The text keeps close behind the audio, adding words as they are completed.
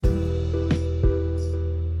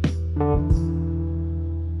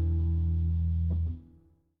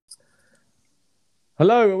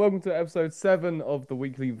Hello and welcome to episode 7 of the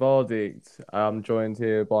Weekly Verdict. I'm joined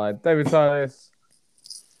here by David Tyus,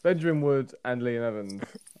 Benjamin Wood, and Liam Evans.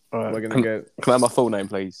 All right. We're going to get Can I have my full name,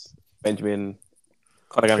 please? Benjamin.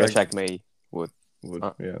 Kind of going to shag me. Wood. Wood.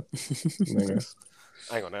 Yeah. There you go.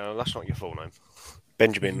 Hang on now, that's not your full name.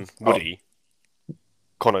 Benjamin Woody.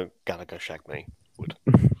 Connor Gallagher shag me. Wood.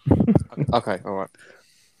 Okay, all right.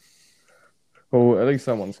 Well, at least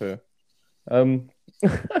someone's here.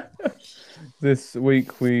 This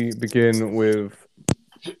week we begin with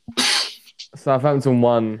Southampton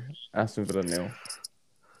 1, Aston Villa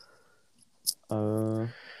 0.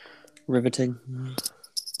 Riveting.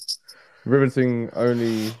 Riveting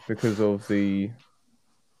only because of the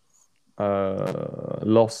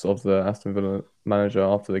loss of the Aston Villa manager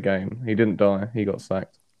after the game. He didn't die, he got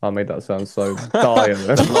sacked. I made that sound so dire.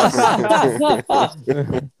 The loss of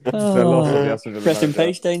the Aston Villa Rest in manager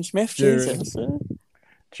peace, Dean Smith. Jesus.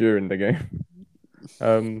 during the game.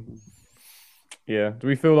 Yeah. Do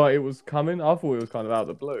we feel like it was coming? I thought it was kind of out of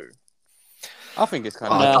the blue. I think it's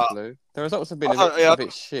kind of out of the blue. The results have been a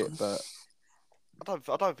bit shit, but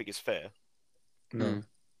I don't think it's fair. No.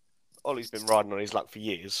 Ollie's been riding on his luck for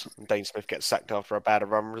years, and Dean Smith gets sacked after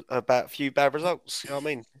a few bad results. You know what I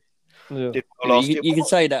mean? Yeah. You can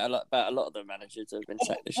say that about a lot of the managers that have been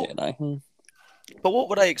sacked this year, though. But what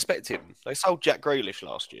were they expecting? They sold Jack Grealish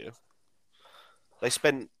last year. They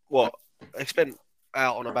spent what? They spent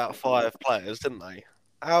out on about 5 players, didn't they?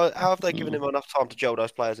 How have they given him enough time to gel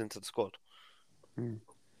those players into the squad?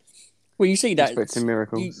 Well, you see that expecting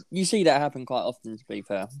miracles. You see that happen quite often. To be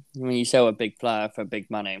fair, when you sell a big player for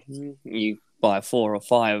big money, you buy 4 or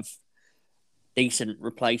 5 decent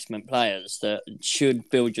replacement players that should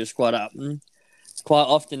build your squad up. Quite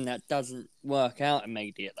often that doesn't work out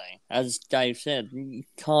immediately. As Dave said, you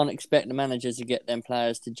can't expect the managers to get them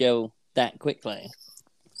players to gel that quickly.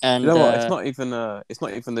 And you know what? It's not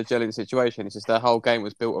even the gelling situation. It's just their whole game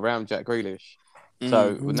was built around Jack Grealish.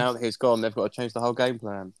 So now that he's gone, they've got to change the whole game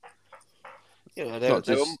plan. Yeah, Not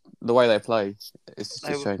just the way they play. It's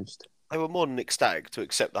just changed. They were more than ecstatic to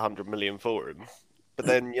accept the 100 million for him, but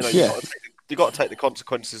then you got to take the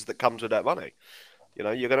consequences that comes with that money. You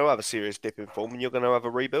know, you're going to have a serious dip in form, and you're going to have a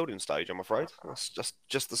rebuilding stage. I'm afraid that's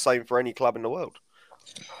just the same for any club in the world.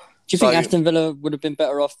 Do you think Aston Villa would have been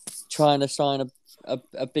better off trying to sign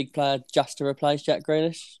a big player just to replace Jack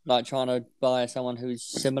Grealish, like trying to buy someone who's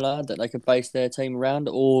similar that they could base their team around,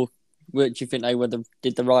 or do you think they would have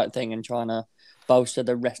did the right thing and trying to bolster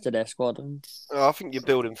the rest of their squad? I think you're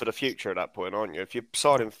building for the future at that point, aren't you? If you're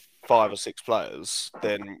signing 5 or 6 players,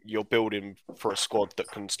 then you're building for a squad that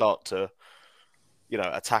can start to,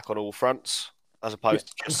 attack on all fronts, as opposed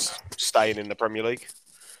to just staying in the Premier League.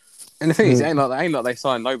 And the thing is, it ain't like they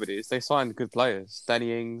signed nobodies. They signed good players.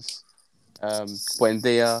 Danny Ings,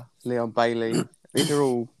 Buendia, Leon Bailey. These are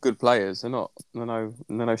all good players. They're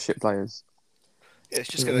no shit players. Yeah, it's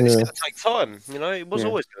just going to take time. It was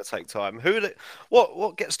always going to take time.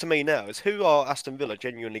 What gets to me now is who are Aston Villa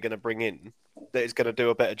genuinely going to bring in that is going to do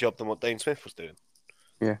a better job than what Dean Smith was doing?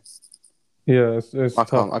 Yeah. Yeah, it's I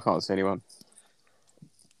tough. can't see anyone.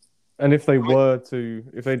 And if they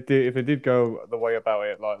did go the way about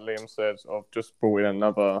it, like Liam said, of just brought in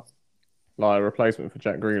another replacement for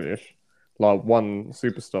Jack Grealish, like one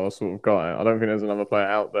superstar sort of guy, I don't think there's another player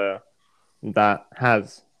out there that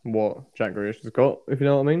has what Jack Grealish has got, if you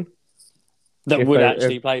know what I mean. That would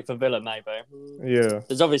actually play for Villa, maybe. Yeah.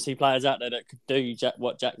 There's obviously players out there that could do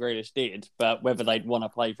what Jack Grealish did, but whether they'd want to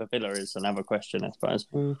play for Villa is another question, I suppose.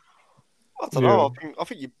 I don't know. I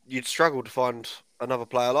think you'd struggle to find another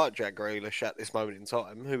player like Jack Grealish at this moment in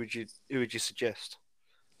time. Who would you suggest?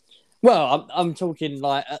 Well, I'm talking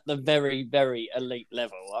like at the very, very elite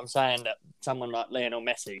level. I'm saying that someone like Lionel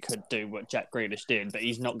Messi could do what Jack Grealish did, but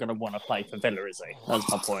he's not going to want to play for Villa, is he? That's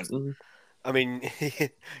my point. I mean,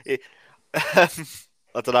 I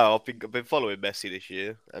don't know. I've been following Messi this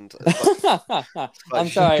year, and I'm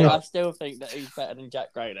sorry, I still think that he's better than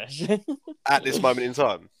Jack Grealish at this moment in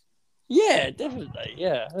time. Yeah, definitely.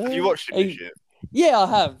 Yeah. Have you watched him this year? Yeah, I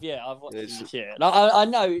have. Yeah, I've watched him this year. Like, I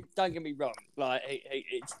know. Don't get me wrong. Like,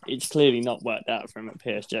 it's clearly not worked out for him at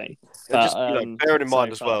PSG. But, just bearing in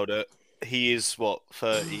mind as well that he is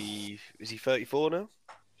 30? Is he 34 now?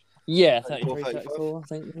 Yeah, 33, 34, I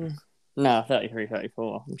think. No, 33,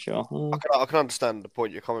 34, I'm sure. I can understand the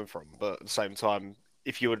point you're coming from, but at the same time,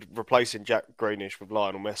 if you were replacing Jack Grealish with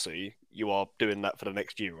Lionel Messi, you are doing that for the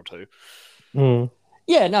next year or two.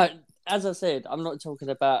 Yeah, no, as I said, I'm not talking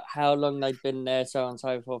about how long they've been there, so on and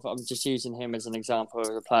so forth. I'm just using him as an example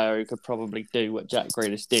of a player who could probably do what Jack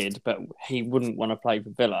Grealish did, but he wouldn't want to play for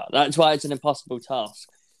Villa. That's why it's an impossible task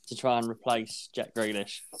to try and replace Jack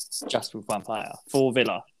Grealish just with one player for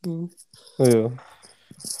Villa. Yeah.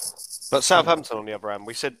 But Southampton, on the other hand,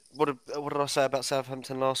 we said, what did I say about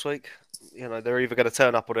Southampton last week? You know, they're either going to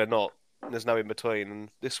turn up or they're not. There's no in between. And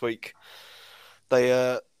this week,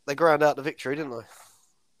 they ground out the victory, didn't they?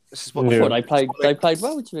 This is what I Yeah. thought they played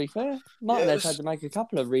well, to be fair. Martinez Yes. had to make a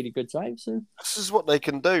couple of really good saves. This is what they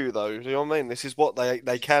can do, though. Do you know what I mean? This is what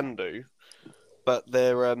they can do, but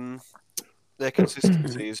their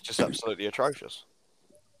consistency is just absolutely atrocious.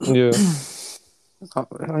 Yeah. I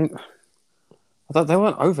mean, they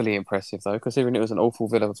weren't overly impressive though, considering it was an awful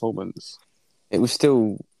Villa performance. It was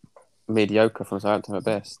still mediocre from Southampton at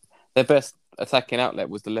best. Their best attacking outlet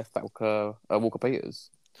was the left back Walker Peters.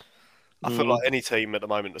 I feel like any team at the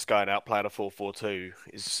moment that's going out playing a 4-4-2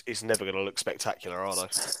 is never going to look spectacular, are they?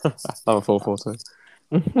 I'm a 4-4-2.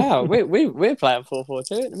 Oh, we're playing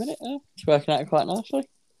 4-4-2 at the minute. It's working out quite nicely.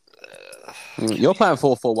 You're playing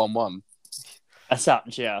 4-4-1-1. As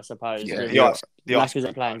such, yeah, I suppose. Yeah, With the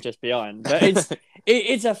Lacazette's playing just behind, but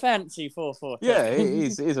it's a fancy 4-4-2. Yeah,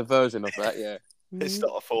 it is a version of that. Yeah. It's not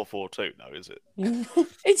a 4-4-2, though, is it?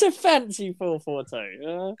 It's a fancy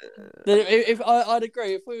 4-4-2. If I'd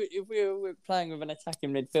agree, if we were playing with an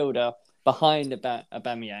attacking midfielder behind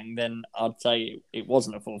Aubameyang, then I'd say it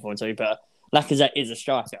wasn't a 4-4-2. But Lacazette is a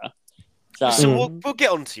striker, So we'll get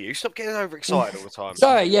on to you. Stop getting overexcited all the time.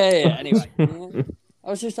 Sorry, yeah. Anyway, I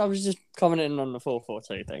was just commenting on the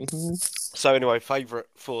 4-4-2 thing. So anyway, favourite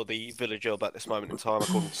for the Villa job at this moment in time,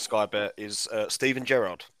 according to Sky Bet, is Steven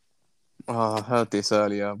Gerrard. Oh, I heard this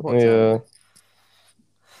earlier. Yeah.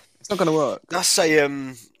 It's not going to work. That's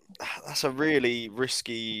a really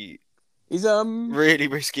risky He's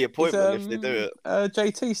appointment if they do it.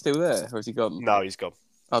 JT still there, or has he gone? No, he's gone.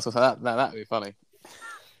 I was going to say that'd be funny.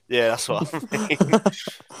 Yeah, that's what I mean.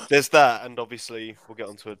 There's that, and obviously we'll get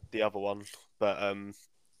onto the other one. But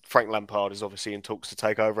Frank Lampard is obviously in talks to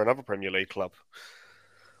take over another Premier League club.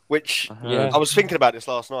 Which Yeah. I was thinking about this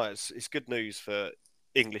last night. It's good news for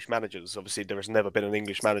English managers. Obviously, there has never been an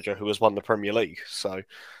English manager who has won the Premier League. So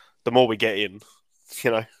the more we get in,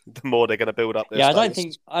 the more they're going to build up their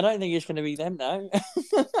status. I don't think it's going to be them though.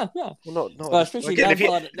 Well, not Well, especially again, if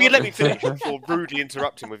Lampard. you let me finish before rudely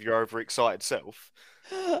interrupting with your overexcited self.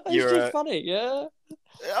 It's You're, just funny, yeah.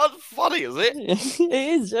 Funny, is it? It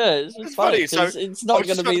is, yeah. It's just It's funny. funny, so It's I not was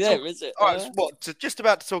going to just be about to them, is it? All right, just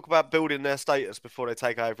about to talk about building their status before they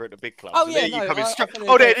take over at the big clubs. Oh And yeah, there no. you come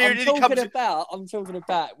in I'm talking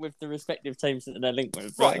about with the respective teams that they're linked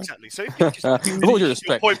with. Right, exactly. So if you just With all due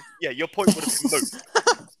respect. your point would have been moot,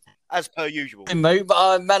 as per usual. Moot, but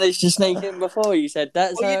I managed to sneak in before you said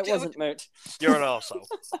that, so Well, you it did. wasn't moot. You're an arsehole.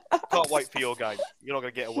 Can't wait for your game. You're not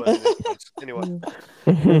going to get a word in this. Anyway,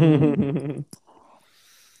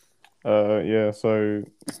 Yeah, so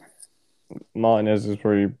Martinez is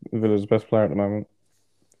probably Villa's best player at the moment.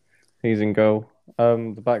 He's in goal.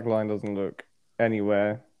 The back line doesn't look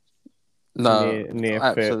anywhere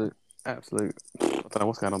near fit. Absolute. I don't know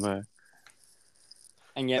what's going on there.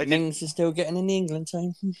 And yet Mings is still getting in the England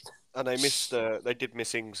team. and they did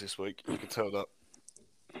miss Ings this week. You can tell that.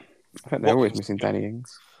 I think they're always missing Danny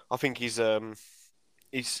Ings. I think he's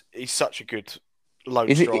such a good lone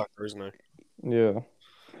Is it- striker, isn't he? Yeah.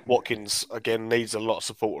 Watkins again needs a lot of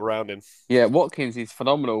support around him. Yeah, Watkins is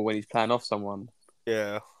phenomenal when he's playing off someone.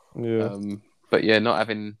 Yeah. Yeah. But yeah, not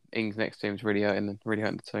having Ings next to him is really hurting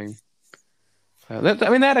the team. They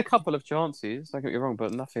had a couple of chances. Don't get me wrong,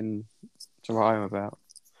 but nothing to write home about.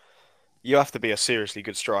 You have to be a seriously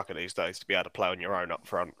good striker these days to be able to play on your own up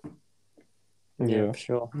front. Yeah. For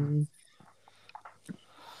sure.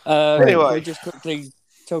 Anyway. we just quickly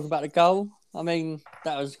talk about the goal. I mean,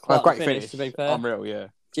 that was quite a Great finish, to be fair. Unreal, yeah.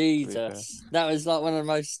 Jesus, that was like one of the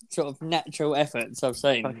most sort of natural efforts I've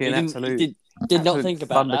seen. Fucking He absolute. did not think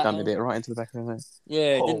about that. Thundergunned it right into the back of the net.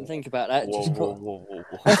 Yeah, Whoa. didn't think about that. Whoa, Just whoa, put... whoa,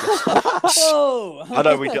 whoa. Whoa! I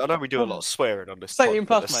know we do a lot of swearing on this. 18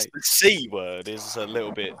 pod, plus, but mate. The C word is a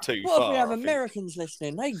little bit too What far. if we have I think. Americans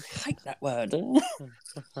listening? They hate that word.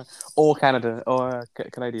 Or Canada, or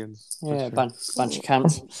Canadians. Yeah, That's bunch of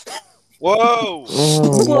cunts. Whoa!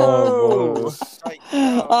 Whoa! Like,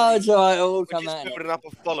 Oh, it's alright, it'll we're come just out. building up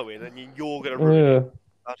a following, and you're going to ruin Yeah. it.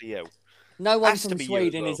 Bloody hell! No one Has to from be you as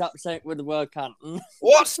Sweden well. is upset with the word cunt.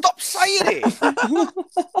 What? Stop saying it!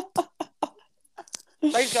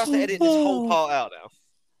 Dave's going to have to edit this whole part out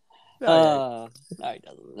now. No, he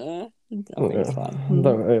doesn't. I think it's fine.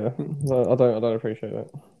 I don't appreciate that.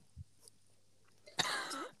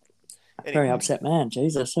 Anyway, Very upset man,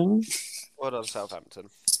 Jesus. well done, Southampton.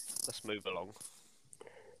 Let's move along.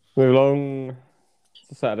 Move along.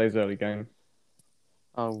 It's Saturday's early game.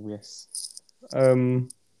 Oh, yes. Man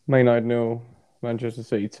United 0, Manchester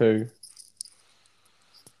City 2.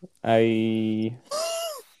 A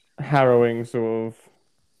harrowing sort of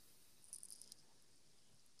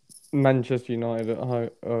Manchester United at home.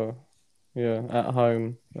 At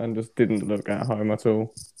home, and just didn't look at home at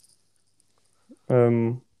all.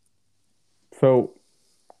 Felt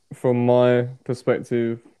from my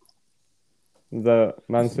perspective that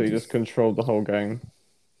Man City just controlled the whole game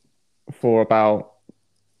for about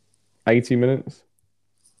 80 minutes.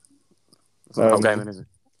 It's not the whole game, is it?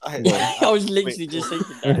 I was literally just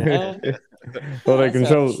thinking that. They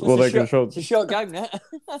controlled. It's a short game, that.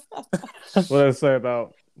 Well, let's say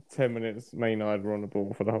about 10 minutes. Man United were on the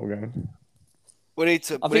ball for the whole game. We need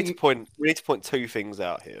to point two things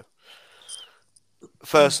out here.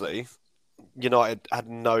 Firstly, United had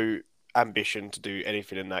no ambition to do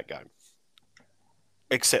anything in that game,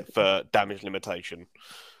 except for damage limitation.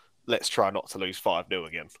 Let's try not to lose 5-0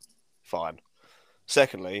 again. Fine.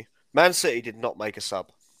 Secondly, Man City did not make a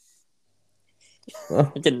sub.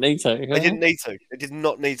 They didn't need to. They didn't need to. They did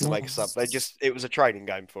not need to make a sub. It was a training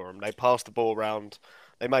game for them. They passed the ball around.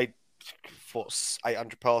 They made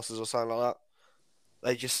 800 passes or something like that.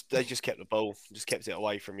 They just kept the ball, just kept it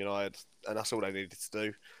away from United, and that's all they needed to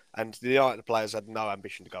do. And the United players had no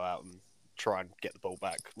ambition to go out and try and get the ball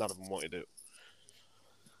back. None of them wanted it.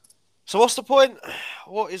 So what's the point?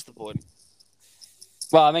 What is the point?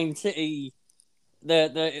 Well, I mean, City,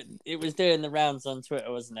 it was doing the rounds on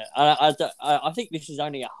Twitter, wasn't it? I think this is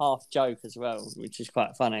only a half joke as well, which is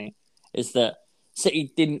quite funny. Is that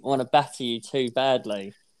City didn't want to batter you too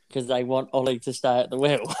badly because they want Ollie to stay at the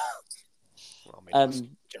wheel. I mean, that's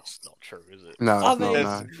just not true, is it? No, I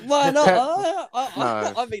mean, why not? No.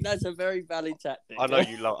 I think that's a very valid tactic. I know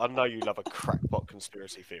you love a crackpot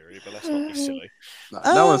conspiracy theory, but let's not be silly.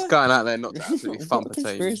 No one's going out there not to absolutely thump a team.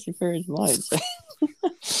 Conspiracy theories might.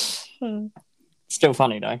 Still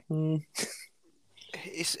funny though.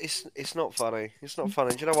 It's not funny. It's not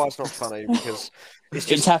funny. Do you know why it's not funny? Because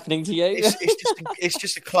it's happening to you. It's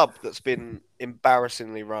just a club that's been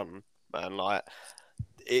embarrassingly run, man. Like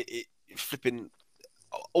it flipping.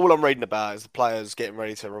 All I'm reading about is the players getting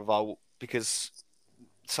ready to revolt because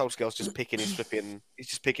Solskjaer's just picking his He's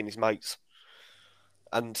just picking his mates,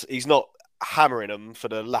 and he's not hammering them for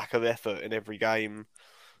the lack of effort in every game.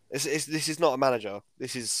 This is not a manager.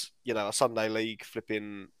 This is a Sunday league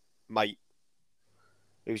flipping mate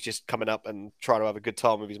who's just coming up and trying to have a good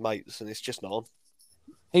time with his mates, and it's just not on.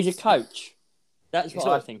 He's a coach. That's what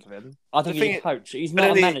I think of him. I think he's a coach. He's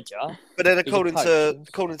not a manager. But then, according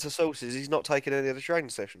to sources, he's not taking any of the training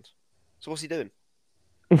sessions. So what's he doing?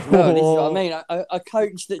 No, this is what I mean. A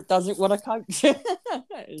coach that doesn't want to coach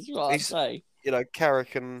is what I say.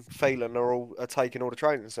 Carrick and Phelan are taking all the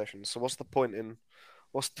training sessions. So what's the point in?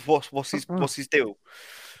 What's his deal?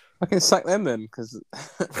 I can sack them then because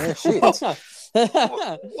they're shit. Well,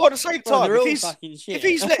 at the same time, if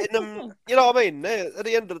he's letting them, you know what I mean? At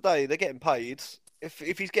the end of the day, they're getting paid. If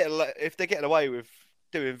they're getting away with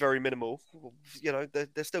doing very minimal,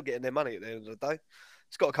 they're still getting their money at the end of the day.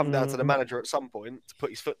 It's got to come down to the manager at some point to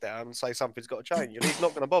put his foot down and say something's got to change, and he's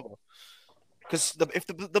not going to bother. Because if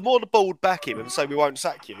the more the board back him and say we won't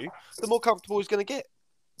sack you, the more comfortable he's going to get.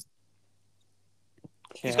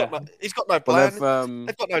 Yeah. He's got no plan.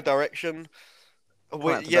 They've got no direction.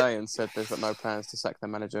 Today and said they've got no plans to sack their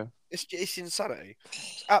manager. It's insanity.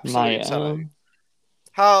 It's absolute insanity.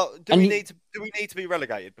 How do we need to be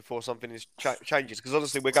relegated before something changes? Because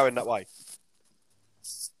honestly, we're going that way.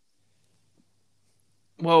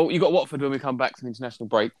 Well, you got Watford when we come back from the international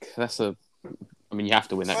break. You have to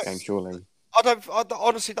win that game, surely. I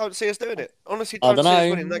honestly don't see us doing it. Honestly, don't see us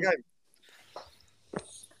winning that game.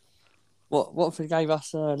 Watford gave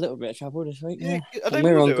us a little bit of trouble this week. Yeah,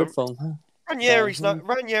 we're on good form. Huh? Ranieri's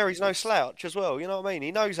no slouch as well. You know what I mean?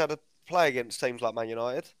 He knows how to play against teams like Man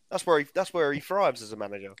United. That's where he thrives as a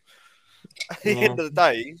manager. At the end of the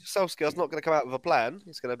day, Solskjaer's not going to come out with a plan.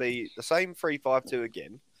 It's going to be the same 3-5-2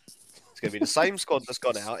 again. It's going to be the same squad that's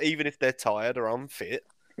gone out, even if they're tired or unfit.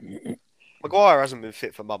 Maguire hasn't been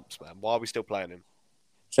fit for months, man. Why are we still playing him?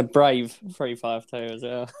 It's a brave 3-5-2 as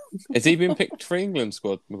well. Has he been picked for England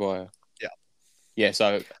squad, Maguire? Yeah,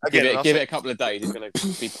 so give it a couple of days. He's going to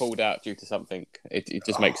be pulled out due to something. It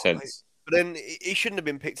just makes sense. But then he shouldn't have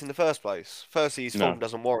been picked in the first place. Firstly, his form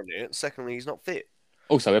doesn't warrant it. Secondly, he's not fit.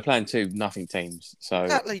 Also, we're playing 2-0 teams. So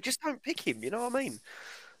exactly, just don't pick him. You know what I mean?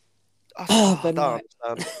 Ben White.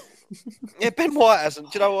 Yeah, Ben White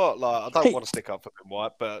hasn't. Do you know what? Like, I don't want to stick up for Ben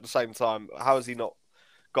White, but at the same time, how has he not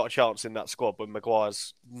got a chance in that squad when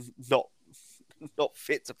Maguire's not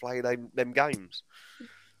fit to play them games?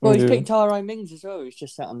 Well, he's picked Tyrone Mings as well. He's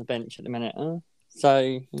just sat on the bench at the minute.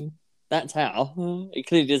 So that's how. He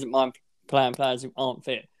clearly doesn't mind playing players who aren't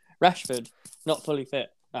fit. Rashford, not fully fit.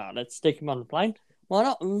 Let's stick him on the plane. Why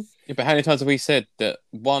not? Yeah, but how many times have we said that,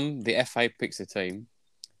 one, the FA picks a team,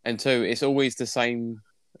 and two, it's always the same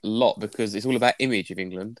lot because it's all about image of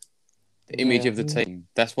England, the image of the team.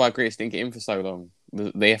 That's why Grealish didn't get in for so long.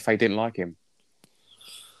 The FA didn't like him.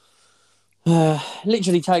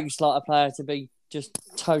 Literally takes like a player to be just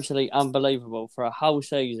totally unbelievable for a whole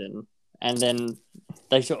season, and then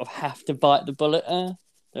they sort of have to bite the bullet. So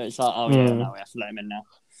it's like, no, we have to let him in now.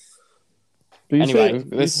 But Anyway,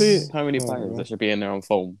 there's so many players that should be in there on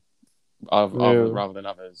form, rather than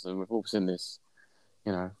others, and we've all seen this,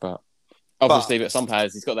 But obviously, but some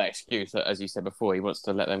players, he's got that excuse that, as you said before, he wants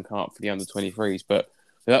to let them come up for the under-23s, but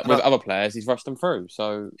with other players, he's rushed them through,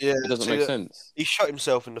 so it doesn't make sense. He shot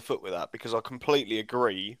himself in the foot with that because I completely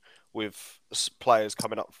agree with players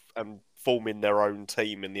coming up and forming their own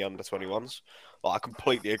team in the under-21s. Like, I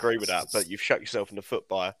completely agree with that, but you've shot yourself in the foot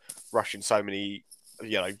by rushing so many,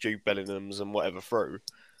 Jude Bellinghams and whatever through,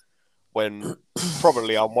 when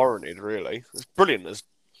probably unwarranted, really. As brilliant as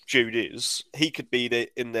Jude is, he could be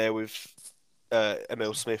in there with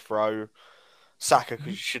Emil Smith-Rowe. Saka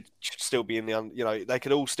should still be in the they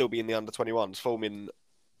could all still be in the under-21s, forming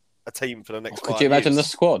a team for the next 5 years. Could you imagine the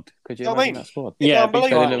squad? Could you imagine that squad? Yeah,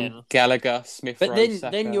 unbelievable. Gallagher, Smith, but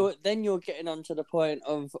Saka. then you're getting onto the point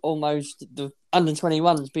of almost the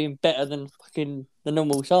under-21s being better than fucking the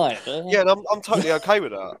normal side. Yeah, and I'm totally okay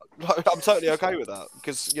with that. I'm totally okay with that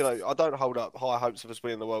because I don't hold up high hopes of us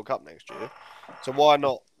winning the World Cup next year. So why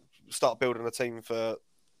not start building a team for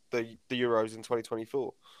the Euros in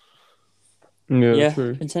 2024? Yeah,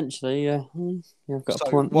 true. potentially. Yeah, I've got so a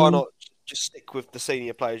point. Why not just stick with the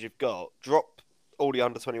senior players you've got? Drop all the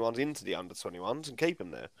under-21s into the under-21s and keep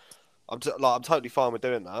them there. I'm totally fine with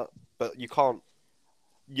doing that, but you can't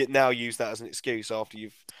now use that as an excuse after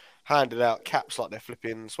you've handed out caps like they're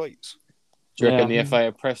flipping sweets. Do you reckon the FA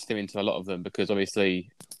have pressed him into a lot of them? Because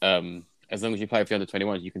obviously, as long as you play for the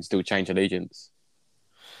under-21s, you can still change allegiance.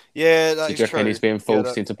 Yeah, that do is you reckon true. He's being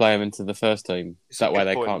forced into playing into the first team? That way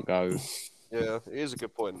they can't go. Yeah, it is a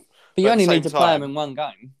good point. But you only need to play them in one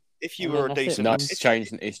game. If you were a decent... No, it's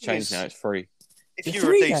changed now. It's free. If you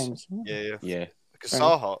were a decent... Games. Yeah. Because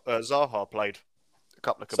Zaha played a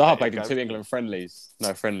couple of... Zaha played in 2 England friendlies.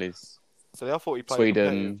 No, friendlies. So I thought he played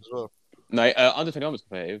Sweden as well. No, under-21 was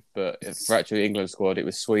competitive, but for actually England squad, it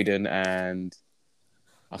was Sweden and...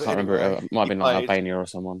 I can't remember. It might have been like Albania or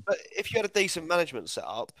someone. But if you had a decent management set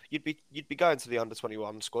up, you'd be going to the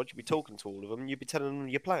under-21 squad. You'd be talking to all of them. You'd be telling them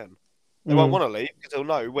your plan. They won't want to leave because they'll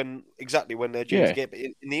know exactly when they're due to get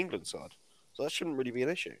in the England side. So that shouldn't really be an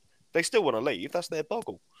issue. They still want to leave. That's their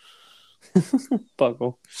boggle.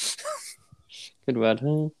 Boggle. Good word.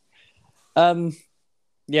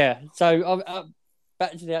 Yeah. So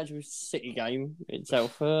back to the actual City game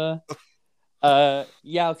itself. João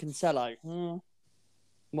Cancelo.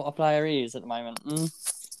 What a player he is at the moment.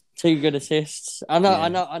 2 good assists. I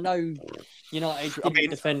know. United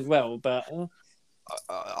didn't defend well, but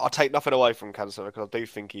I take nothing away from Cancelo because I do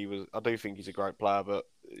think he's a great player, but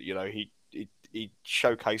he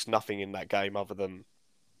showcased nothing in that game other than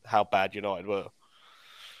how bad United were.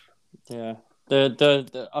 Yeah,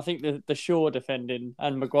 I think the Shaw defending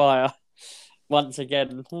and Maguire once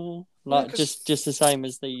again, just the same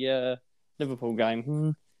as the Liverpool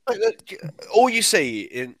game. All you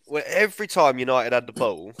see every time United had the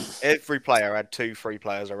ball, every player had 2-3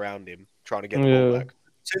 players around him trying to get the ball back.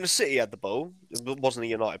 As soon as City had the ball, there wasn't a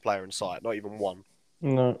United player in sight, not even one.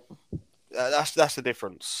 No. That's the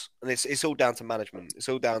difference. And it's all down to management. It's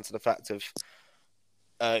all down to the fact of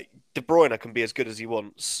De Bruyne can be as good as he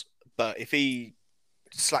wants, but if he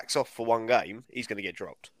slacks off for one game, he's going to get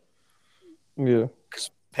dropped. Yeah. Because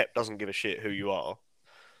Pep doesn't give a shit who you are.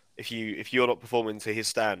 If you're not performing to his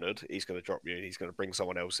standard, he's going to drop you and he's going to bring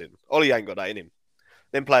someone else in. Ollie ain't got that in him.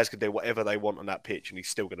 Them players can do whatever they want on that pitch and he's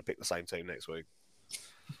still going to pick the same team next week.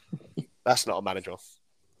 That's not a manager.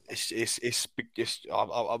 I'm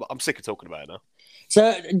sick of talking about it now.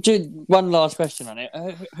 So, one last question on it.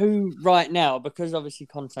 Who right now, because obviously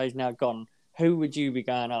Conte's now gone, who would you be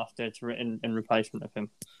going after in replacement of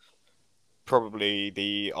him? Probably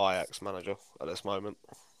the Ajax manager at this moment.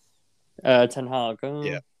 Ten Hag.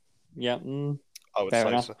 Yeah. I would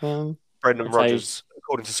say so. Brendan Rodgers,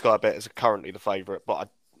 according to Sky Bet, is currently the favourite. But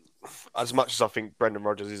as much as I think Brendan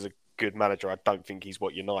Rodgers is a good manager, I don't think he's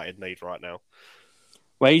what United need right now.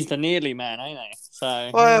 Well, he's the nearly man, ain't he?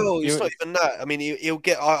 So, well, it's not even that. I mean, he'll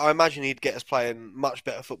get. I imagine he'd get us playing much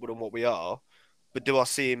better football than what we are. But do I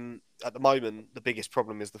see him at the moment? The biggest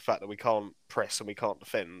problem is the fact that we can't press and we can't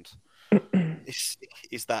defend.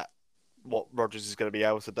 Is that what Rodgers is going to be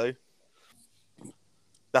able to do?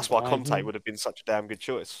 That's why Right. Conte would have been such a damn good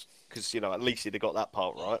choice because at least he'd have got that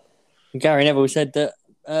part right. Gary Neville said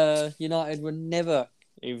that United were never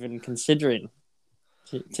even considering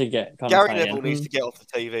to get Conte Gary Neville in. needs to get off the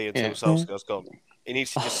TV until Yeah. Solskjaer's gone. He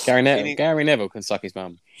needs to just. Gary Neville can suck his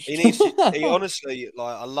mum. He needs to. He honestly,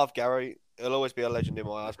 I love Gary. He'll always be a legend in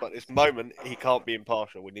my eyes. But at this moment, he can't be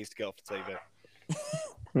impartial. He needs to get off the TV.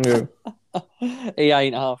 Yeah. He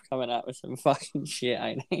ain't half coming out with some fucking shit,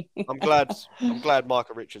 ain't he? I'm glad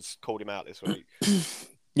Michael Richards called him out this week.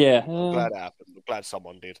 Yeah. I'm glad it happened. I'm glad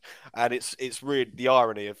someone did. And it's weird. The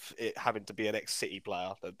irony of it having to be an ex-City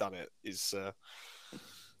player that done it is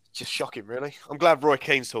just shocking, really. I'm glad Roy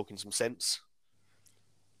Keane's talking some sense.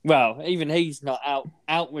 Well, even he's not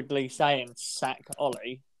outwardly saying sack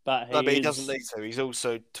Ollie, but He doesn't need to. He's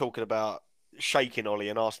also talking about shaking Ollie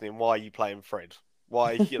and asking him, why are you playing Fred?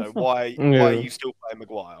 Why are you still playing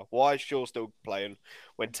Maguire? Why is Shaw still playing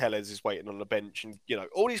when Tellez is waiting on the bench? And,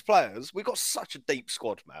 all these players, we've got such a deep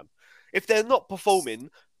squad, man. If they're not performing,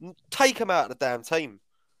 take them out of the damn team.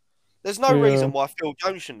 There's no reason why Phil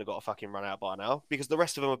Jones shouldn't have got a fucking run out by now because the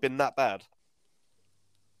rest of them have been that bad.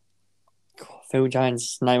 God, Phil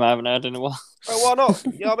Jones' name I haven't heard in a while. Well, why not?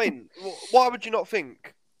 You know what I mean? Why would you not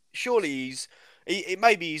think? Surely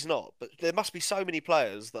maybe he's not, but there must be so many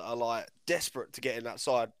players that are like desperate to get in that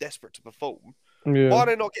side, desperate to perform. Yeah. Why are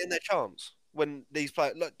they not getting their chance when these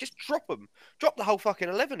players? Look, just drop them. Drop the whole fucking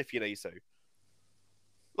 11 if you need to.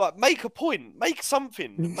 Like, make a point, make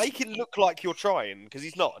something, make it look like you're trying because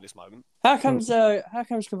he's not at this moment. How comes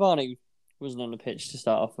Cavani wasn't on the pitch to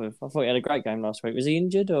start off with? I thought he had a great game last week. Was he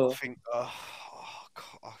injured or? I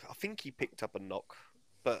think he picked up a knock,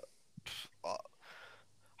 but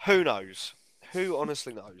who knows? Who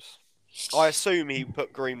honestly knows? I assume he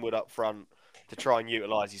put Greenwood up front to try and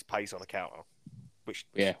utilise his pace on a counter, which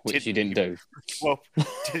he didn't do. Well,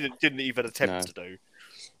 didn't even attempt to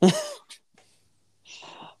do.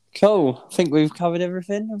 Cool. I think we've covered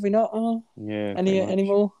everything, have we not? Yeah. Any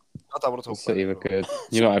more? I don't want to talk City were about it. good.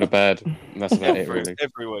 United are bad. That's about it, really.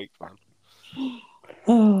 Every week, man.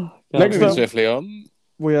 Next Moving up, swiftly on.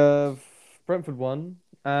 we have Brentford 1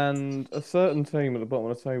 and a certain team at the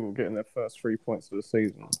bottom of the table getting their first 3 points of the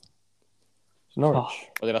season. Norwich.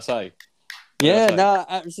 What did I say? Yeah, no,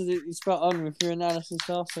 absolutely spot on with your analysis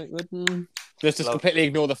last week, wouldn't? Just completely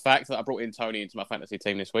ignore the fact that I brought in Tony into my fantasy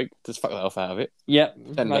team this week. Just fuck that off out of it. Yep.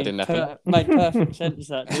 Then that didn't happen. Made perfect sense,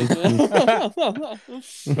 that did.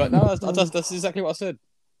 But no, that's exactly what I said.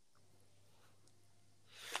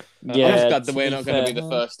 I'm Yeah, just glad that to we're be not going to be fair.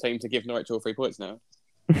 the first team to give Norwich all 3 points now.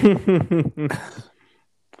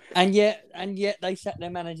 And yet they sacked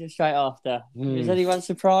their manager straight after. Is anyone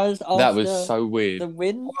surprised? After That was so weird. the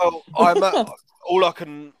win. Well, all I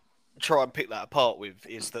can try and pick that apart with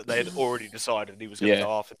is that they had already decided he was going to Yeah.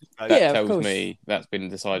 go after. That Yeah, of tells course. me that's been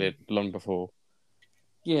decided long before.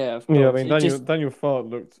 Yeah, of course. Yeah, I mean, It Daniel Farr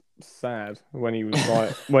looked sad when he was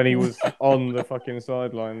on the fucking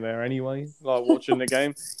sideline there. Anyway, like watching the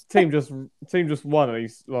game, team just won, and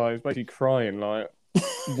he's basically crying, like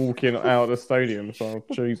walking out of the stadium. So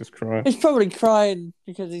Jesus Christ. He's probably crying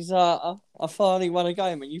because he's I finally won a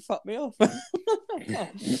game and you fucked me off.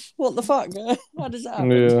 What the fuck? How does that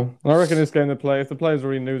happen? Yeah, I reckon this game if the players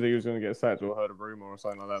already knew that he was going to get sacked or heard a rumor or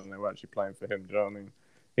something like that, and they were actually playing for him. Do you know what I mean?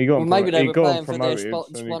 He got Well, maybe they he were got playing for their promoted,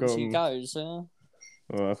 spots and once got he him- goes. Well,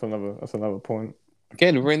 that's another point.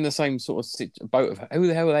 Again, we're in the same sort of boat of who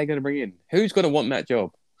the hell are they going to bring in? Who's going to want that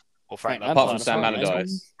job? Well, Frank Frank Apart Lampard, from Lampard, Sam apart,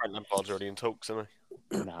 Allardyce. Frank Lampard's already in talks, isn't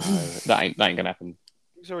he? No, that ain't going to happen.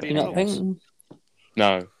 He's already You in not talks. think?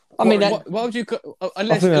 No. I mean, what would you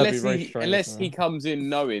unless think that'd be very strange, unless man. he comes in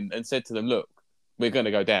knowing and said to them, look, we're going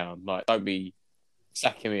to go down. Like, don't be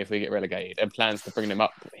sacking me if we get relegated, and plans to bring them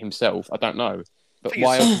up himself. I don't know, but Thing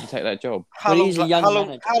why is- else would you take that job? How Well, he's a young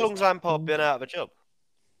manager, how long's Lampard been out of a job?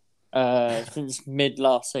 Since mid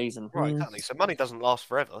last season. Right, exactly. So money doesn't last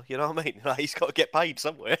forever. You know what I mean? Like, he's got to get paid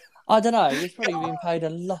somewhere. I don't know. He's probably been paid a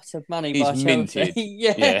lot of money He's by Chelsea. minted.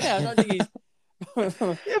 Yeah, Yeah. I don't think he's.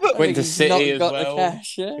 Yeah, but Went to he's City not as got well. The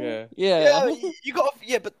cash, yeah. Yeah. you got.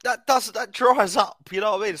 Yeah, but that dries up. You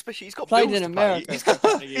know what I mean? Especially he's got Played bills in to America. pay. He's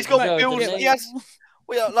got He's bills. didn't He has.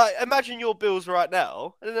 Well, yeah, like imagine your bills right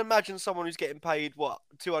now, and then imagine someone who's getting paid what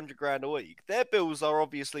 200 grand a week. Their bills are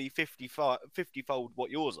obviously 50-fold what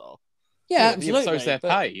yours are. Yeah, absolutely. So is their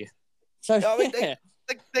but- pay. So I mean, yeah.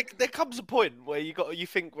 There comes a point where you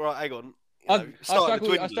think, right, hang on. I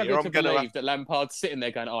struggle to I'm gonna believe that Lampard's sitting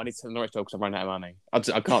there going, I need to Norwich job because I'm running out of money. I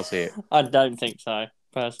can't see it. I don't think so,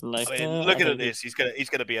 personally. I mean, looking at this, he's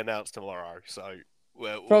gonna be announced tomorrow. So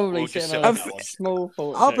Probably we'll just sitting sit on on a that one. small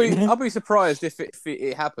fortune. I'll be surprised if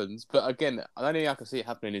it happens. But again, the only thing I can see it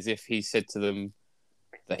happening is if he said to them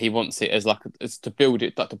that he wants it as as to build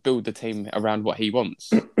it, like to build the team around what he wants.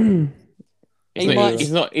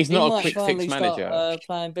 He's not He a might quick finally fix manager. start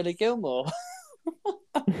playing Billy Gilmore.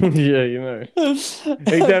 Yeah, you know.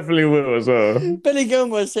 He definitely will as well. Billy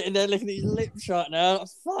Gilmore's sitting there licking his lips right now.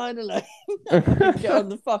 Finally, I can get on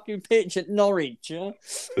the fucking pitch at Norwich. Yeah.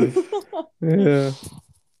 Yeah.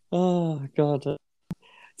 Oh God.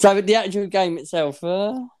 So the actual game itself,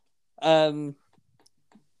 weren't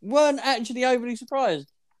actually overly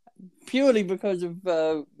surprised, purely because of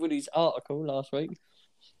Woody's article last week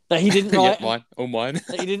that he didn't write. Yep, mine, all mine.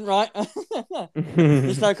 That he didn't write.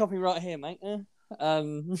 There's no copyright here, mate.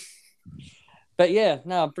 But yeah,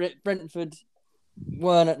 no, Brentford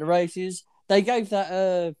weren't at the races. They gave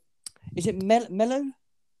that. Is it Mello?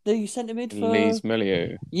 The centre mid for Lees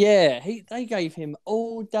Melio. Yeah, they gave him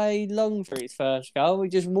all day long for his first goal. He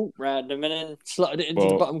just walked round him and then slotted it into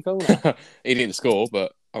the bottom corner. He didn't score,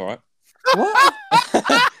 but all right. What?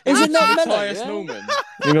 Is it not Mello? Matthias Yeah? Norman.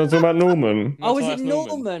 You're not talking about Norman? Oh, is it Matthias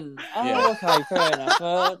Norman? Oh, Yeah. okay, fair enough.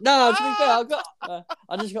 No, to be fair,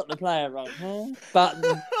 I just got the player wrong. Huh? But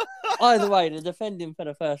either way, the defending for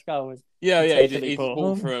the first goal was Yeah, he particularly just poor.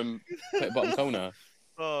 ball from bottom corner.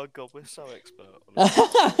 Oh God, we're so expert.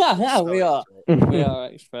 On we are. expert. We are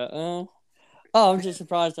expert. I'm just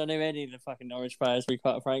surprised I knew any of the fucking Norwich players, to be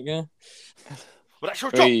quite frank. Yeah. But that's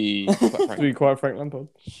your job. To be quite frank, Lampard.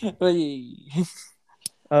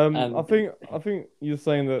 I think you're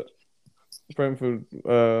saying that Brentford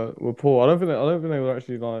were poor. I don't think they were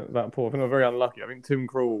actually like that poor. I think they were very unlucky. I think Tim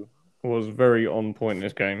Krul was very on point in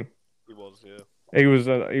this game. He was, yeah. He was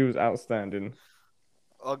outstanding.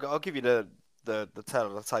 I'll give you the tale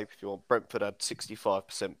of the tape if you want. Brentford had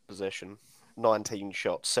 65% possession, 19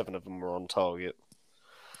 shots, 7 of them were on target.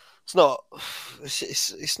 It's not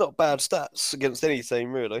bad stats against any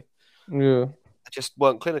team really. Yeah. They just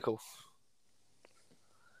weren't clinical.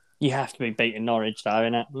 You have to be beating Norwich, though,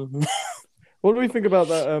 innit? What do we think about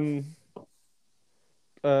that?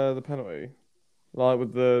 The penalty, like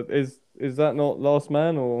with is that not last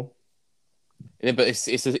man or? Yeah, but it's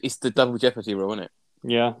the double jeopardy rule, isn't it?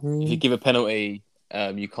 Yeah. If you give a penalty,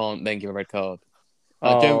 you can't then give a red card.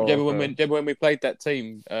 Oh, do you remember when we played that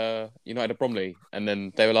team, United of Bromley, and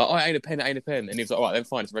then they were like, "Oh, it ain't a pen," and he was like, "All right, then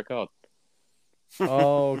fine, it's a red card."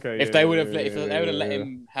 Oh, okay. If they would have let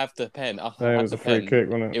him have the pen, it was a free kick,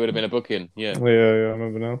 wasn't it would have been a booking. Yeah. Yeah, I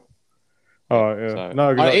remember now. All right, yeah. So,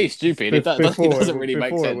 No, it's stupid. It doesn't really make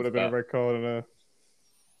sense. Before it would have been a red card and a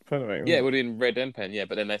penalty. Yeah, it would have been red and pen. Yeah,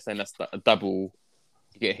 but then they're saying that's a double.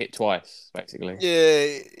 You get hit twice, basically.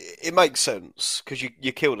 Yeah, it makes sense because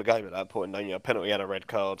you kill the game at that point. Don't you? A penalty and a red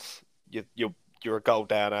card. You're a goal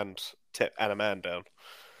down and a man down.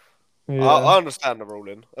 Yeah. I understand the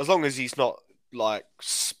ruling as long as he's not like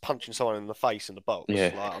punching someone in the face in the box.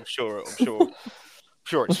 Yeah. Like, I'm sure it's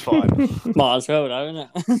fine. Might as well, though, isn't it?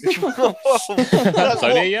 It's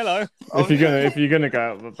only a yellow. If you're gonna go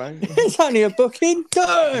out of the bank, It's only a booking.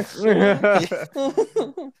 Go!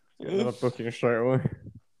 another booking straight away.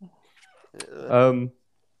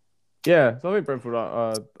 Yeah. So I think Brentford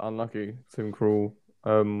are unlucky. Tim Krul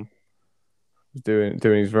was doing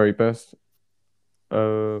his very best.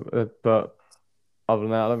 But other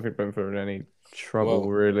than that, I don't think Brentford are in any trouble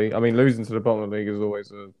really. I mean, losing to the bottom of the league is always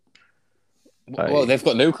a. Well, they've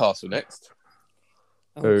got Newcastle next.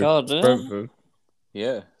 Oh, God. Brentford.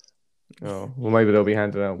 Yeah. Oh, well, maybe they'll be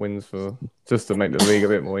handing out wins just to make the league a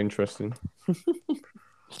bit more interesting.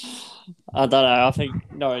 I don't know. I think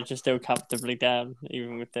Norwich are still comfortably down,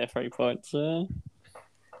 even with their 3 points. I'll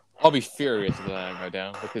be furious if they don't go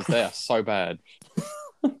down because they are so bad.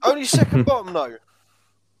 Only second bottom though.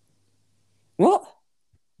 What?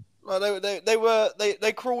 Like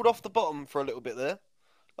they crawled off the bottom for a little bit there.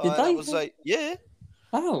 Did they? Yeah.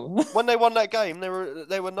 Oh. When they won that game, they were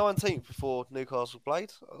 19th before Newcastle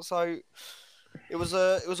played. So it was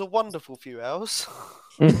a wonderful few hours.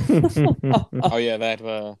 Oh yeah, they had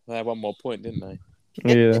one more point, didn't they?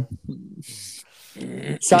 Yeah.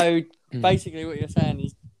 So basically, what you're saying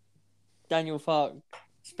is Daniel Farke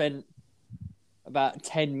spent about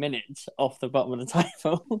 10 minutes off the bottom of the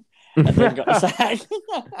table and then got the sack.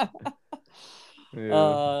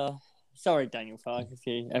 Yeah. Sorry, Daniel Farke, if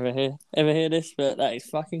you ever hear this, but that is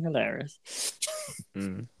fucking hilarious.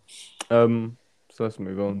 So let's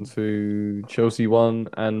move on to Chelsea 1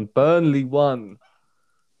 and Burnley 1.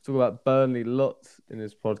 Talk about Burnley lots in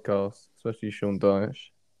this podcast, especially Sean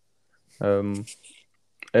Dyche.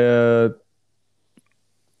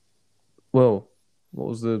 Well, what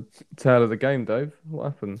was the tale of the game, Dave? What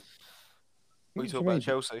happened? We talk about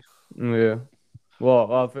Chelsea. Yeah.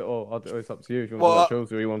 Well, it's up to you if you want to talk about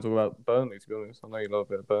Chelsea or you want to talk about Burnley, to be honest. I know you love a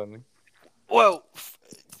bit of Burnley. Well,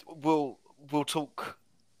 we'll talk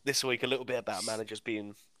this week a little bit about managers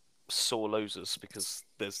being sore losers because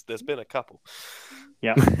there's been a couple.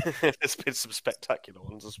 Yeah. There's been some spectacular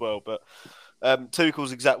ones as well. But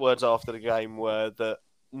Tuchel's exact words after the game were that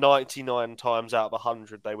 99 times out of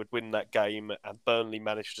 100 they would win that game, and Burnley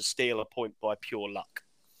managed to steal a point by pure luck.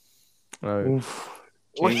 Oh.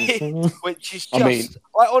 Which is just,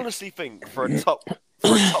 I honestly think for a top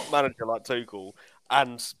manager like Tuchel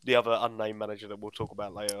and the other unnamed manager that we'll talk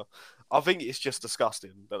about later, I think it's just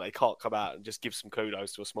disgusting that they can't come out and just give some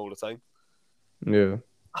kudos to a smaller team. Yeah.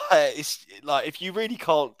 It's like, if you really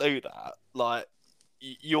can't do that, like,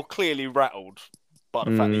 you're clearly rattled by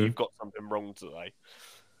the fact that you've got something wrong today.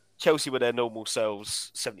 Chelsea were their normal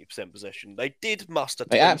selves, 70% possession. They did muster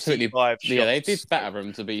 25 shots. Yeah, they did batter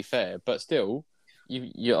them, to be fair, but still, you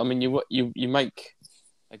make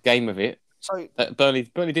a game of it. So Burnley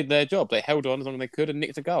did their job. They held on as long as they could and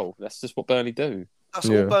nicked a goal. That's just what Burnley do. That's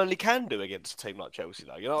all Burnley can do against a team like Chelsea,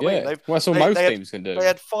 though. You know what I mean? That's all most teams can do.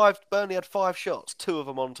 Burnley had 5 shots, 2 of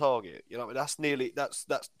them on target. You know what I mean?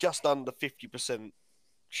 That's just under 50%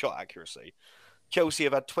 shot accuracy. Chelsea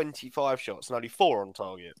have had 25 shots and only 4 on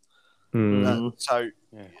target. Then you've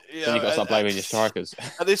got to start blaming your strikers.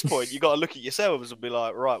 At this point, you've got to look at yourselves and be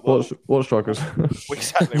like, right, well, what strikers?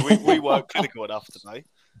 Exactly. We weren't clinical enough today.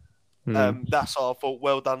 That's our fault.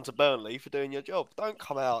 Well done to Burnley for doing your job. Don't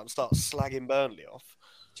come out and start slagging Burnley off.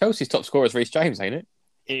 Chelsea's top scorer is Reece James, ain't it?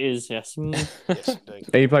 It is, yes. Yes, indeed.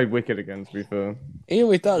 He played wicked again, to be fair. He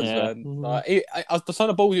always does, Yeah. man. Like, the son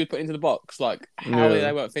of balls he was put into the box, like, how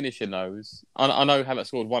they weren't finishing those. I know Havertz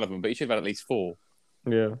scored one of them, but he should have had at least 4.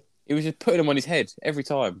 Yeah. He was just putting them on his head every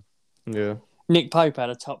time. Yeah. Nick Pope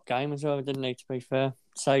had a top game as well, didn't he, to be fair?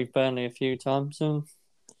 Saved Burnley a few times.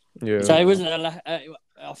 Yeah. So it wasn't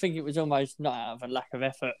I think it was almost not out of a lack of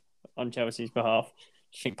effort on Chelsea's behalf.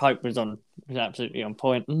 I think Pope was absolutely on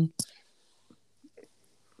point.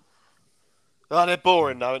 Oh, they're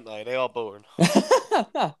boring, though, aren't they? They are boring.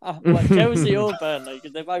 Like Chelsea or Burnley,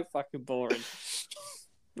 because they're both fucking boring.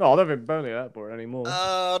 No, I don't think Burnley are that boring anymore.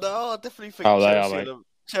 No, I definitely think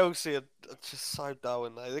Chelsea are just so dull,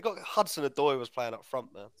 aren't they? They got Hudson-Odoi was playing up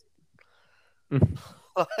front, man.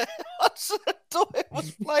 Hudson-Odoi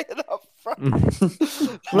was playing up front.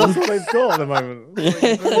 That's what they've got at the moment.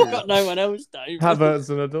 They've got no one else, Dave. Havertz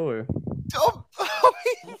and Odoi. I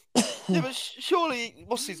mean, yeah, but surely,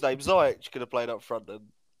 what's his name? Ziyech could have played up front then.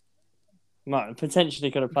 Might potentially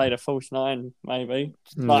could have played a false 9, maybe.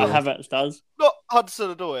 Like Havertz does. Not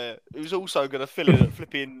Hudson-Odoi, who's also going to fill in at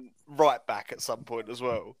flipping right back at some point as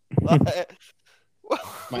well.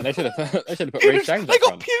 Man, they should have put Reece James They up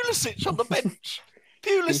got front. Pulisic on the bench.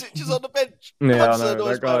 Pulisic is on the bench. Yeah, I know.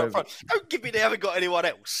 Hudson-Odoi's That playing up guy... front. Don't give me they haven't got anyone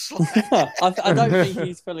else. I don't think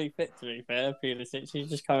he's fully fit, to be fair, Pulisic. He's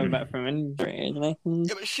just coming back from injury, isn't he?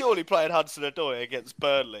 Yeah, but surely playing Hudson-Odoi against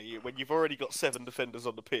Burnley when you've already got 7 defenders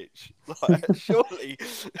on the pitch, like, surely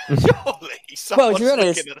someone's to be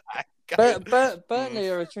honest, looking at that. Burnley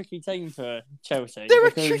are a tricky team for Chelsea. They're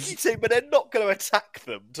a tricky team, but they're not going to attack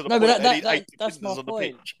them to the point but any 8 that's defenders my on the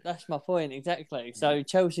point. pitch. That's my point, exactly. So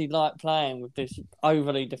Chelsea like playing with this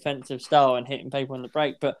overly defensive style and hitting people on the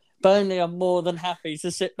break, but Burnley are more than happy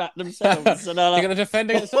to sit back themselves. And You're going to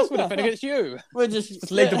defend against us, we'll defend against you. We're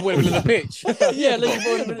just leave the ball in the pitch. Yeah, leave the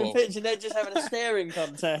ball in the pitch, and they're just having a staring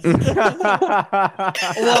contest. All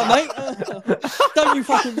right, mate. Don't you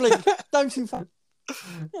fucking blink. Don't you fucking...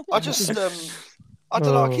 I just, I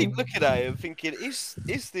don't know. I keep looking at it and thinking, is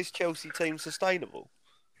this Chelsea team sustainable?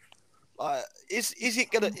 Is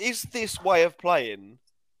this way of playing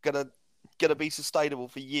gonna be sustainable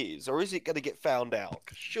for years, or is it gonna get found out?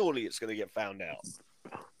 'Cause surely it's gonna get found out.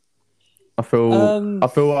 I feel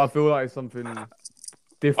like it's something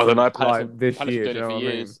different. I don't know. Like this Palace year, have do done you it know for what I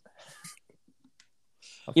mean? years.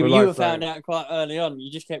 I Yeah, feel but like you were found out quite early on.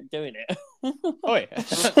 You just kept doing it. Oi.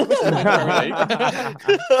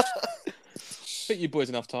 Think you boys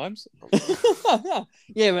enough times.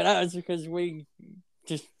 Yeah, but that was because we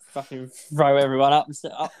just fucking throw everyone up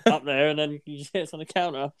there, and then you just hit us on the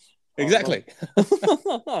counter. Exactly.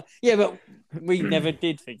 Yeah, but we never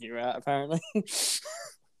did figure it out, apparently.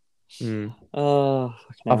 Oh,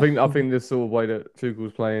 I think this sort of way that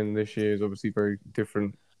Tuchel's playing this year is obviously very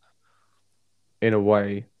different in a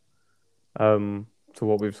way to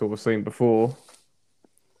what we've sort of seen before.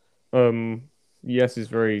 Yes, it's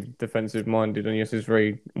very defensive minded, and yes, it's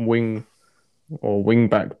very wing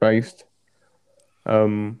back based.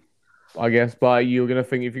 I guess, but you're gonna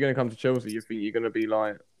think if you're gonna come to Chelsea, you think you're gonna be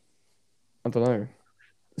like, I don't know,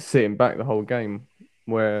 sitting back the whole game,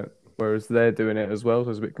 whereas they're doing it as well, so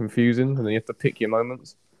it's a bit confusing, and then you have to pick your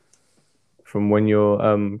moments from when you're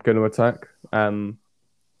going to attack.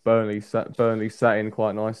 Burnley sat in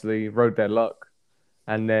quite nicely, rode their luck,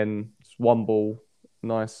 and then just one ball,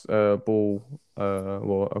 nice ball,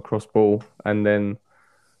 a cross ball, and then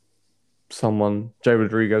Jay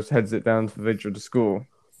Rodriguez heads it down for Vidra to score.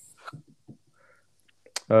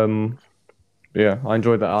 Yeah, I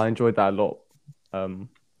enjoyed that. I enjoyed that a lot.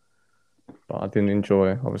 But I didn't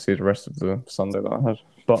enjoy obviously the rest of the Sunday that I had.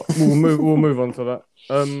 But we'll move on to that.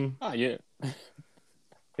 Yeah.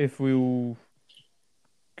 If we'll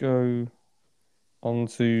go on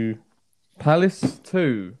to Palace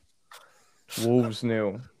 2, Wolves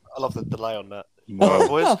 0. I love the delay on that. Wow. All right,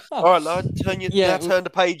 boys. All right, lad. Turn to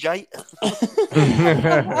page 8.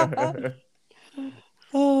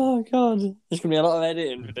 Oh God, there's gonna be a lot of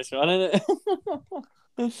editing for this one, isn't it?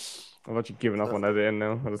 I've actually given up on editing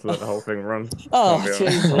now. I just let the whole thing run. Oh Can't be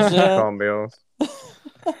Jesus! arsed. Yeah. Can't be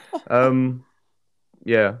arsed.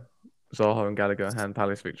 Yeah. Zaha and Gallagher hand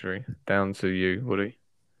Palace victory. Down to you, Woody.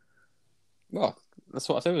 Well, that's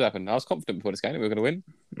what I said would happen. I was confident before this game that we were going to win.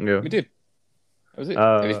 Yeah. We did. That was it.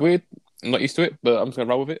 It was weird. I'm not used to it, but I'm just going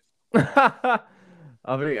to roll with it. I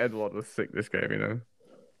think Edward was sick this game, you know.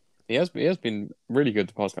 He has been really good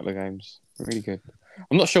the past couple of games. Really good.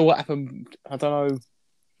 I'm not sure what happened. I don't know.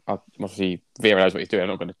 Obviously, Vieira knows what he's doing. I'm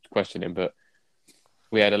not going to question him, but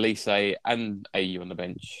we had Elise and AU on the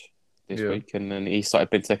bench this week, and then he started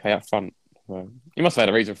Benteke up front. So he must have had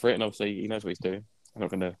a reason for it, and obviously he knows what he's doing. I'm not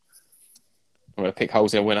going to pick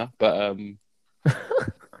holes in a winner, but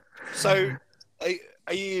So,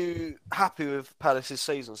 are you happy with Palace's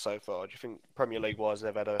season so far? Do you think Premier League wise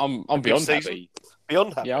they've had a? I'm good beyond season? happy.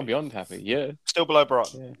 Beyond happy. Yeah, I'm beyond happy. Yeah. Still below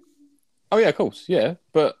Brighton. Yeah. Oh yeah, of course. Yeah,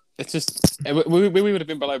 but it's just we would have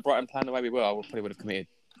been below Brighton playing the way we were. I probably would have committed.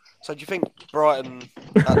 So do you think Brighton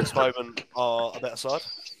at this moment are a better side?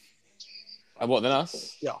 What than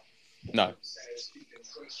us? Yeah. No.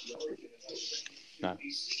 I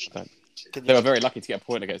don't. Can They you, were very lucky to get a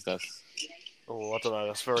point against us. I don't know.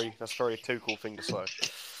 That's very Tuchel thing to say.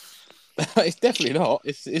 It's definitely not.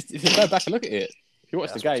 It's if you go back and look at it, if you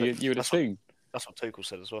watch the That's what game, you would assume. That's what Tuchel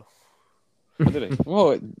said as well. Oh, did he?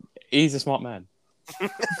 Well, he's a smart man.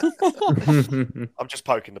 I'm just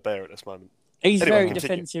poking the bear at this moment. He's Anyway, very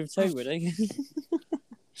continue. defensive too, would he?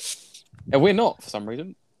 And we're not for some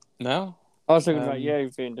reason. No. I was talking about you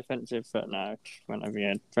being defensive, but no, went over your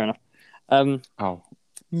head. Fair enough. Oh.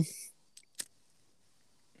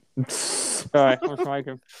 Sorry, I'm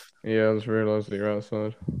smoking. Yeah, I just realised that you're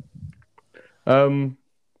outside.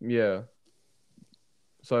 Yeah.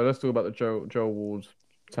 So let's talk about the Joel Ward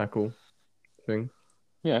tackle thing.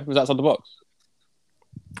 Yeah, it was outside the box.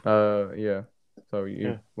 Yeah. So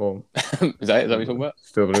well, Is that what you're talking about?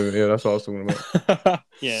 still believe it. Yeah, that's what I was talking about.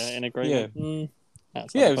 Yeah, in agreement. Yeah,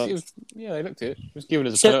 Yeah, they looked it. It was given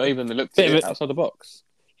as a penalty, even they looked it outside the box.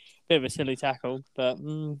 Bit of a silly tackle, but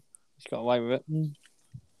he's got away with it.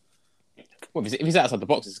 Well, if he's outside the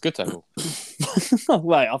box, it's a good tackle.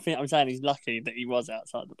 Wait, I think I'm saying he's lucky that he was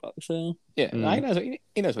outside the box. Yeah, no,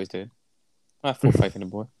 he knows what he's doing. I have full faith in the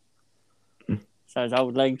boy. So his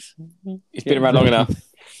old legs. He's been around long enough.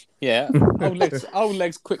 Yeah, old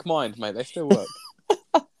legs, quick mind, mate. They still work.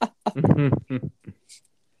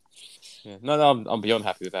 Yeah. No, I'm beyond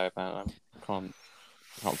happy with that. I can't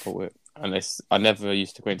fault it. Unless I never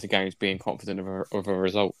used to go into games being confident of a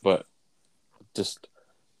result, but just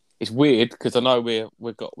it's weird because I know we've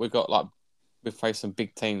faced some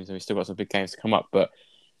big teams and we've still got some big games to come up. But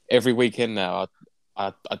every weekend now,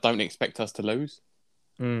 I don't expect us to lose,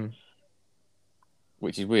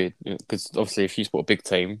 which is weird because obviously if you support a big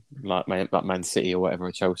team like Man City or whatever,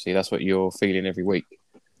 or Chelsea, that's what you're feeling every week.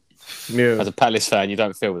 Yeah. As a Palace fan, you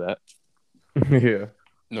don't feel that. Yeah.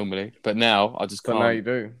 Normally, but now I just can't. But now you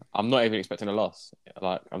do. I'm not even expecting a loss.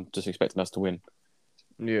 Like I'm just expecting us to win.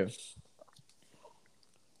 Yeah.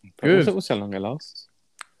 But Good. We'll see how long it lasts.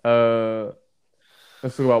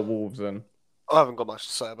 Let's talk about Wolves then. I haven't got much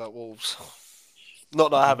to say about Wolves.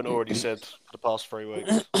 Not that I haven't already said for the past 3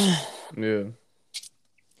 weeks. Yeah.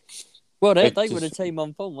 Well, they were the team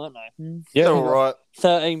on form, weren't they? Yeah, They're all right.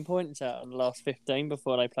 13 points out of the last 15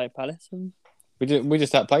 before they played Palace. we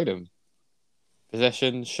just outplayed them.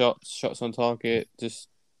 Possession, shots on target. Just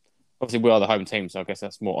obviously we are the home team, so I guess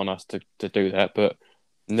that's more on us to do that. But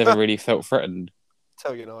never really felt threatened.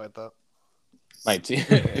 Tell United that. Mate,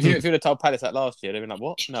 if you'd have told Palace that last year, they'd been like,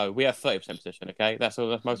 "What? No, we have 30% possession. Okay, that's all.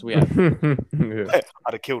 That's most we have." Yeah.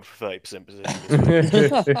 I'd have killed for 30% position.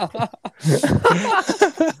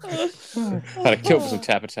 I'd have killed for some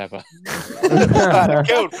tapper. I'd have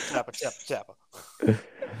killed for tapper.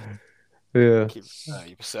 Yeah.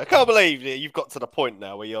 30%. I can't believe you've got to the point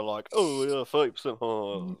now where you're like, oh, yeah, 30%.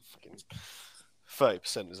 Oh, fucking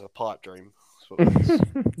 30% is a pipe dream. That's what it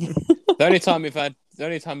is. The only time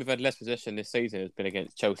we've had less possession this season has been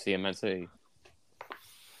against Chelsea and Man City.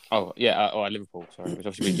 Oh yeah, or Liverpool. Sorry, which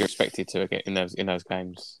obviously you're expected to get in those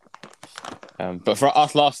games. But for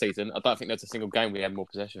us last season, I don't think there's a single game we had more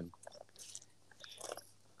possession.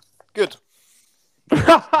 Good.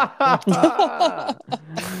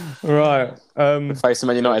 Right. We're facing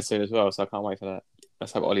Man United soon as well, so I can't wait for that.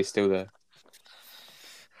 Let's hope Ollie's still there.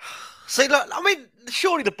 See, look, I mean,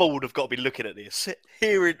 surely the board have got to be looking at this,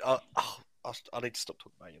 hearing. I need to stop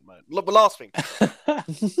talking about you, man. Look, the last thing.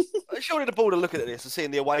 Surely the board are looking at this and seeing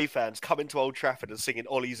the away fans come into Old Trafford and singing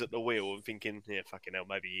Ollie's at the wheel and thinking, yeah, fucking hell,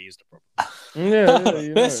 maybe he is the problem. Yeah,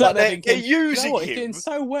 you know. But they're using He's him. doing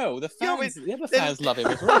so well. The fans, You know, the other fans love him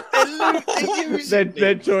as well. They're using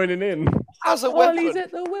They're him joining in. as a weapon. Ollie's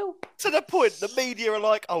at the wheel. To the point, the media are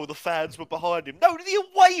like, "Oh, the fans were behind him." No, the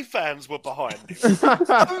away fans were behind him.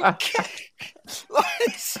 Okay. Like,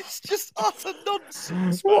 this is just utter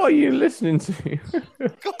nonsense. What are you listening to?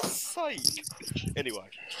 God's sake. Anyway,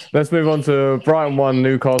 Let's move on to Brighton 1,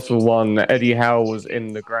 Newcastle 1. Eddie Howe was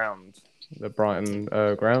in the ground, the Brighton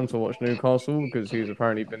ground, to watch Newcastle because he's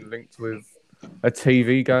apparently been linked with a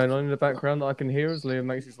TV going on in the background that I can hear as Liam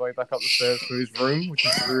makes his way back up the stairs to his room, which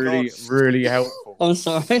is really helpful. I'm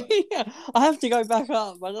sorry. I have to go back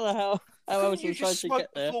up. I don't know how else you I'm trying just to smoked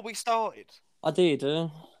get there. before we started. I did.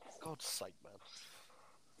 God's sake,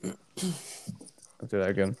 man. I'll do that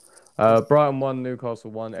again. Brighton 1,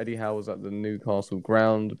 Newcastle 1. Eddie Howe was at the Newcastle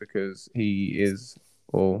ground because he is,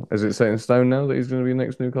 or is it set in stone now that he's going to be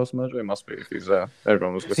next Newcastle manager? It must be if he's there.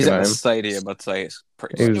 Everyone was looking He's at at the him. stadium, I'd say it's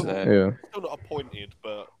pretty He much was, there. yeah. Still not appointed,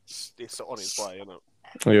 but it's on its way, isn't it?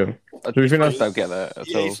 Yeah. Do you think I that's... don't get that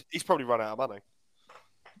at all. He's probably run out of money.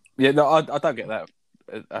 Yeah, no, I don't get that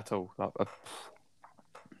at all.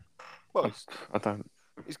 Well, I don't.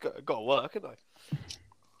 he's got to work, hasn't he?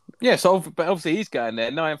 Yeah, but obviously he's going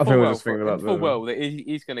there knowing I full think we're well, just thinking about the... that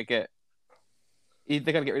he's going to get. They're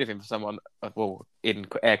going to get rid of him for someone, well, in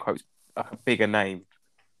air quotes, a bigger name.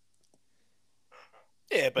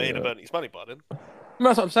 Yeah, but he'd have earned his money by then.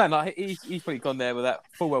 That's what I'm saying. Like he's probably gone there with that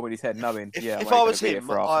full well in his head, knowing. If I was him,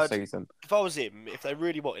 for half the season. If I was him, if they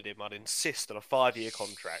really wanted him, I'd insist on a 5-year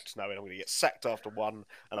contract, knowing I'm going to get sacked after one,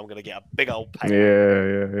 and I'm going to get a big old pay.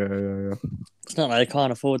 Yeah. It's not like they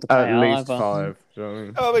can't afford to pay At least either. 5. Do you know what I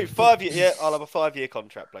mean? Oh, I mean, 5 year. Yeah, I'll have a 5-year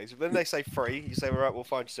contract, please. When they say 3, you say, all right, we'll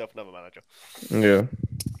find yourself another manager. Yeah.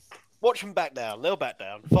 Watch them back down. They'll back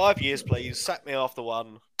down. 5 years, please. Sack me after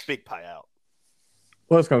one. Big payout.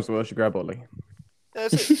 Worst comes to worst, you grab Ollie. Yeah,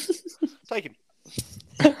 that's it. Take him.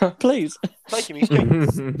 Please. Take him. He's cheap.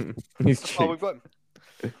 He's That's why cheap. we've got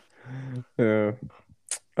him. Yeah.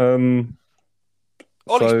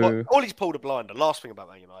 Ollie's pulled a blinder. Last thing about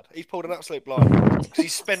Man United, he's pulled an absolute blinder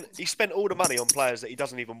because he spent all the money on players that he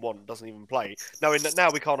doesn't even want, doesn't even play, knowing that now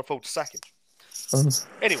we can't afford to sack him.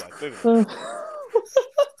 Anyway, moving on.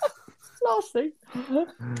 Last thing.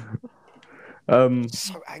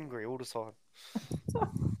 So angry all the time.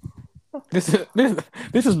 This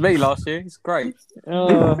is me last year. It's great.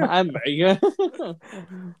 And me.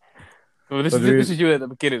 Well, this is you at the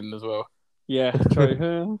beginning as well. Yeah,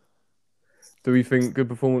 true. Do we think good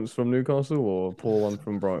performance from Newcastle or poor one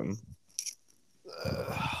from Brighton?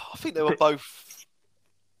 I think they were both.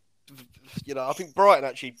 You know, I think Brighton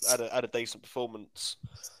actually had a decent performance.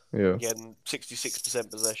 Yeah. Again,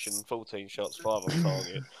 66% possession, 14 shots, 5 on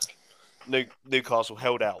target. Newcastle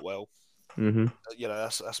held out well. Mm-hmm. You know,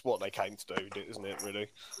 that's what they came to do, isn't it? Really.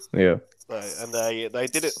 Yeah. And they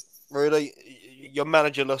did it. Really, you're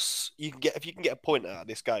managerless. If you can get a point out of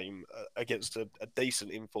this game against a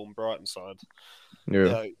decent informed Brighton side.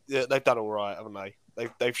 Yeah. They've done all right, haven't they?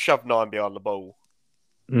 They've shoved 9 behind the ball.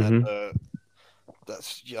 Mm-hmm. And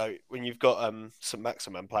that's when you've got St.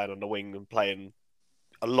 Maximin playing on the wing and playing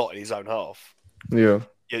a lot in his own half. Yeah.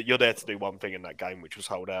 You're there to do one thing in that game, which was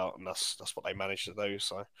hold out, and that's what they managed to do.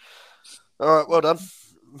 So, all right, well done.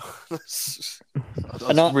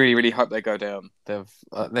 I really, really hope they go down.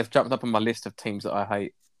 They've jumped up on my list of teams that I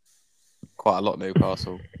hate quite a lot.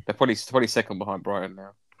 Newcastle. They're probably second behind Brighton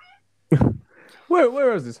now.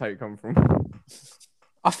 Where has this hate come from?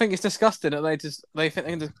 I think it's disgusting that they think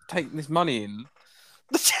they're going to take this money in,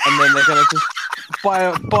 and then they're going to just buy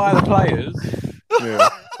the players. Yeah.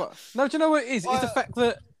 No, do you know what it is? It's the fact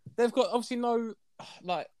that they've got obviously no,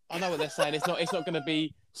 like, I know what they're saying. It's not going to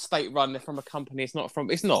be state run. They're from a company.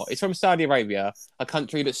 It's from Saudi Arabia, a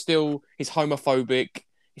country that still is homophobic.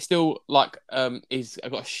 He's still he's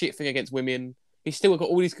got a shit thing against women. He's still got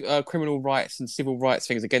all these criminal rights and civil rights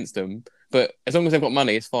things against them. But as long as they've got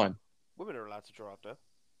money, it's fine. Women are allowed to drive there.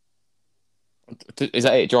 Is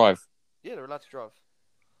that it? Drive? Yeah, they're allowed to drive.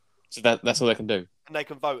 So that's all they can do. And they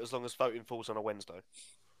can vote as long as voting falls on a Wednesday.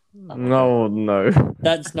 No.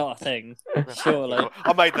 That's not a thing. Surely.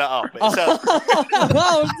 I made that up. But it sounds...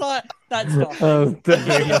 I was like, that's not a thing. Oh, Is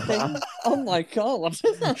it a damn. thing? Oh my god.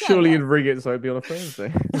 Surely you'd rig it so it'd be on a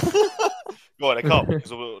Thursday. Well, they can't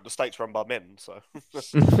because the state's run by men. So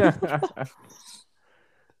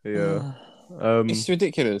Yeah. It's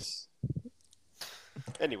ridiculous.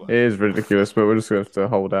 anyway, It is ridiculous, but we're just going to have to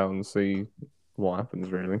hold out and see what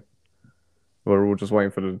happens, really. We're all just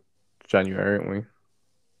waiting for the January, aren't we?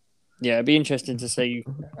 Yeah, it'd be interesting to see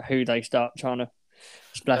who they start trying to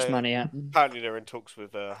splash money at. apparently they're in talks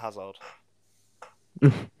with Hazard.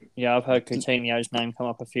 Yeah, I've heard Coutinho's name come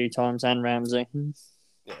up a few times and Ramsey.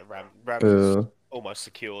 Yeah, Ramsey's almost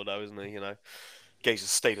secure though, isn't he? You know, Gaze is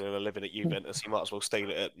stealing a living at Juventus. He might as well steal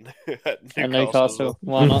it at Newcastle. And Newcastle,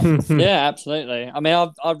 why not? Yeah, absolutely. I mean,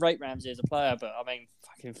 I'd rate Ramsey as a player, but I mean,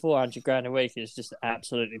 fucking $400,000 a week is just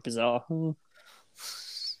absolutely bizarre.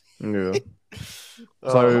 Yeah.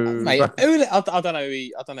 So, Mate, I don't know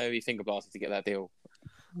who he finger blasted to get that deal.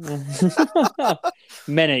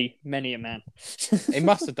 many a man. He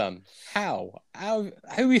must have done. How? Who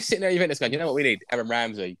are you sitting there at Juventus going, you know what we need? Aaron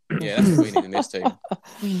Ramsey. Yeah, that's what we need in this team.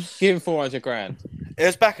 Give him $400,000. It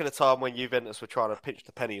was back in the time when Juventus were trying to pinch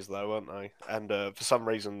the pennies, though, weren't they? And for some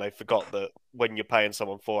reason, they forgot that when you're paying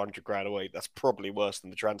someone $400,000 a week, that's probably worse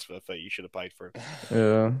than the transfer fee you should have paid for him.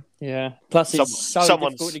 yeah. Yeah. Plus, it's so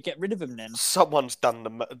difficult to get rid of him. Then Someone's done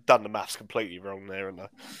the maths completely wrong there, haven't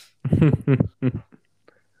they?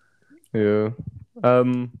 Yeah.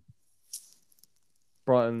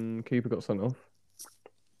 Brighton keeper got sent off,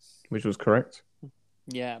 which was correct.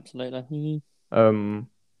 yeah, absolutely.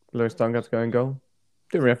 Lewis Dunk had to go in goal.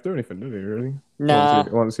 Didn't really have to do anything, did he, really? Nah,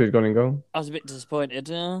 Once he'd gone in goal. I was a bit disappointed.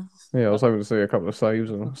 Yeah, I was hoping to see a couple of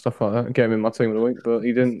saves and stuff like that, get him in my team of the week, but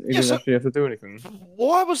he didn't actually have to do anything.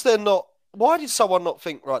 Why did someone not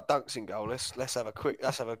think, right, Dunk's in goal, let's have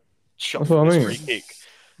a shot That's for what I this mean. free kick?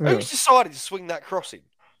 Yeah. Who's decided to swing that crossing?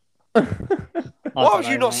 Why would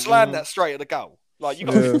you not slam that straight at the goal? Like you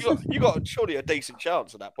got surely a decent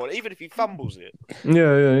chance at that point, even if he fumbles it.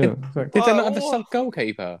 Yeah. Exactly. Did they not have a sub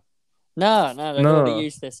goalkeeper? No, they've already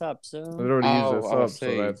used their subs. They'd already used their subs, so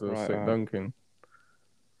see. they had to stick Dunk in.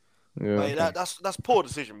 Yeah. Mate, that's poor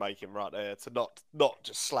decision making right there to not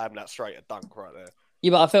just slam that straight at Dunk right there.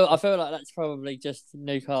 Yeah, but I feel like that's probably just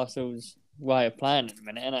Newcastle's way of playing at the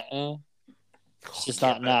minute, isn't it? It's just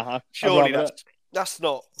like, nah. Surely that's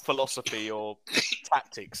not philosophy or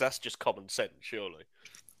tactics. That's just common sense, surely.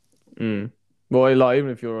 Well, like even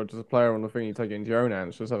if you're just a player on the thing, you take it into your own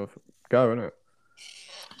hands. Just have a go, innit?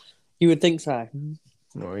 You would think so.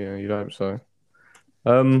 Well, yeah, you'd hope so.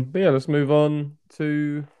 But yeah, let's move on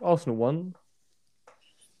to Arsenal 1,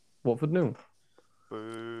 Watford 0.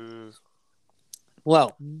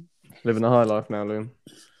 Well, Living the high life now, Liam.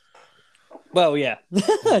 well, yeah.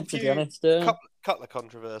 To be honest, Couple of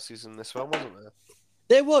controversies in this one, wasn't there?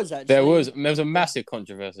 there was actually. There was a massive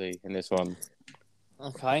controversy in this one.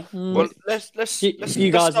 Okay. Well, let's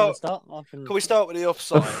you guys want to start? Can we start with the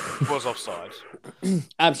offside? It was offside.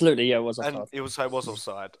 Absolutely, yeah, it was offside. And it was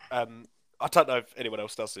offside. I don't know if anyone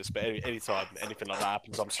else does this, but anytime anything like that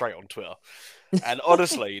happens, I'm straight on Twitter. And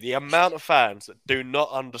honestly, the amount of fans that do not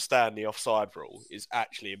understand the offside rule is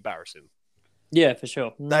actually embarrassing. Yeah, for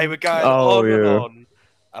sure. They were going and on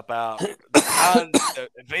about the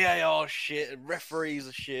VAR shit and referees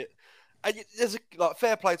are shit. And there's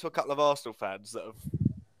fair play to a couple of Arsenal fans that have,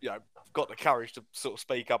 got the courage to sort of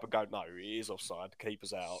speak up and go, no, it is offside. The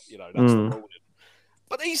keeper's out. That's the ruling.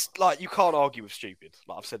 But these, you can't argue with stupid.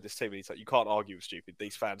 Like I've said this too many times, you can't argue with stupid.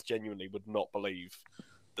 These fans genuinely would not believe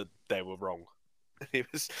that they were wrong. It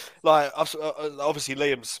was obviously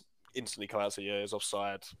Liam's instantly come out and said, yeah, it's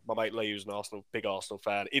offside. My mate Lee, who's an big Arsenal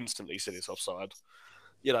fan, instantly said it's offside.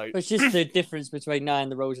 It's just the difference between knowing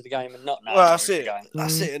the rules of the game and not knowing. Well, the that's rules it. Of the game.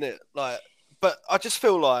 That's it, innit? But I just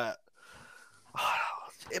feel like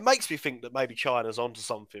it makes me think that maybe China's onto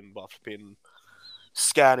something by flipping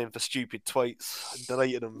scanning for stupid tweets and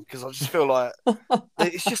deleting them, because I just feel like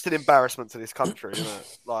it's just an embarrassment to this country, isn't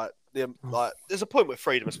it? There's a point where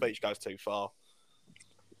freedom of speech goes too far.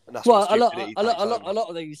 And that's a lot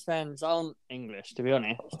of these fans aren't English, to be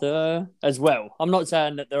honest, as well. I'm not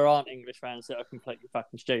saying that there aren't English fans that are completely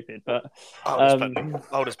fucking stupid, but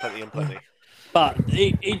there's plenty and plenty. But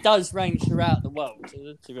it does range throughout the world,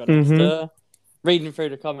 to be honest. Reading through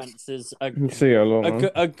the comments, there's a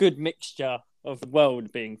good mixture of the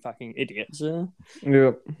world being fucking idiots.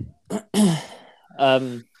 Yeah.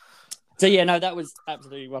 So yeah, no, that was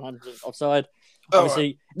absolutely 100% offside.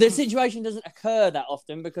 Obviously, the situation doesn't occur that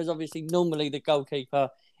often because obviously normally the goalkeeper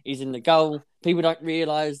is in the goal. People don't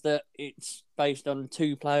realise that it's based on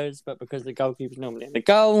 2 players, but because the goalkeeper's normally in the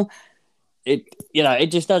goal, it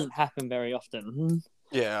just doesn't happen very often.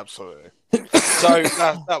 Yeah, absolutely. So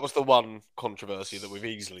that was the one controversy that we've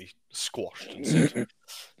easily squashed and said,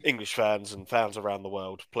 English fans and fans around the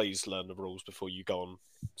world, please learn the rules before you go on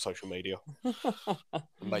social media and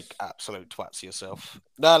make absolute twats of yourself.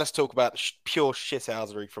 Now let's talk about pure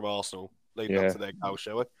shithousery from Arsenal leading up to their goal,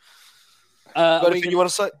 shall we? Got anything you want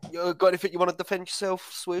to say? Got anything you want to defend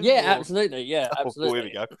yourself, Swift? Yeah, absolutely. Yeah,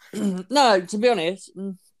 absolutely. Oh, here we go. No, to be honest,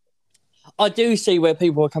 I do see where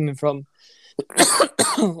people are coming from.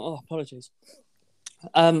 Oh, apologies.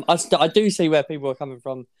 I do see where people are coming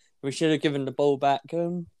from. We should have given the ball back,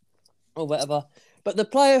 or whatever. But the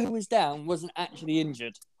player who was down wasn't actually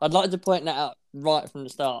injured. I'd like to point that out right from the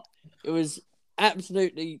start. It was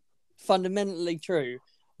absolutely fundamentally true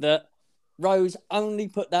that Rose only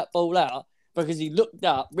put that ball out because he looked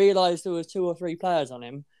up, realised there was 2 or 3 players on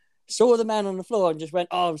him, saw the man on the floor and just went,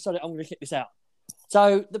 "Oh, sorry, I'm going to kick this out."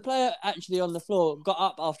 So the player actually on the floor got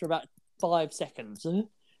up after about 5 seconds.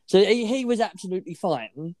 So he was absolutely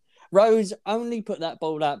fine. Rose only put that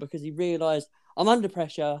ball out because he realised, I'm under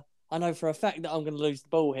pressure. I know for a fact that I'm going to lose the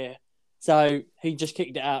ball here. So he just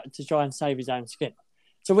kicked it out to try and save his own skin.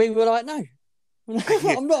 So we were like, no.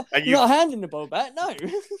 I'm not handing the ball back, no.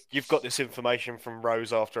 You've got this information from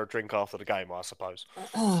Rose after a drink after the game, I suppose.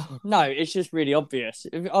 No, it's just really obvious.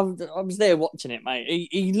 I was there watching it, mate.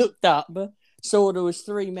 He looked up, saw there was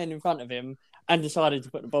 3 men in front of him, and decided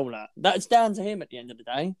to put the ball out. That's down to him at the end of the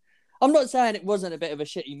day. I'm not saying it wasn't a bit of a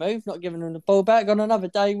shitty move, not giving him the ball back. On another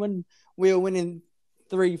day when we were winning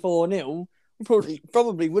 3-4-0, we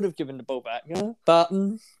probably would have given the ball back. Yeah? But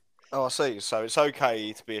I see. So it's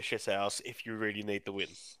okay to be a shithouse if you really need the win.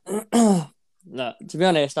 No, to be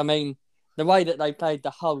honest, I mean, the way that they played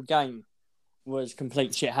the whole game was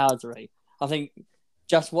complete shithousery. I think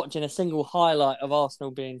just watching a single highlight of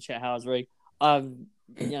Arsenal being shithousery,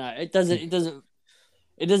 it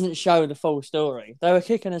doesn't show the full story. They were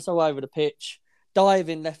kicking us all over the pitch,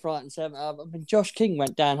 diving left, right, and centre. I mean, Josh King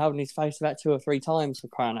went down holding his face about 2 or 3 times, for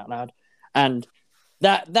crying out loud, and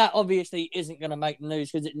that obviously isn't going to make the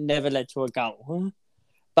news because it never led to a goal.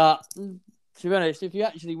 But to be honest, if you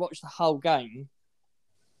actually watch the whole game,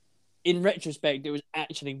 in retrospect, it was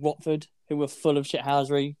actually Watford who were full of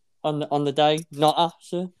shithousery on the day, not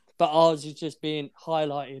us. But ours is just being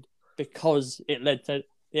highlighted because it led to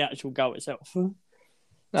the actual goal itself.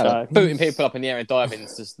 No, booting people up in the air and diving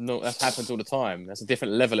is just not. That happens all the time. That's a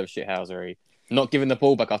different level of shithousery. Not giving the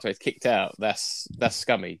ball back after it's kicked out. That's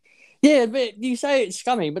scummy. Yeah, but you say it's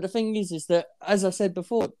scummy, but the thing is that, as I said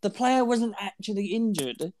before, the player wasn't actually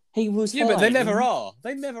injured. He was fine. But they never are.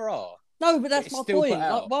 They never are. No, but that's my point.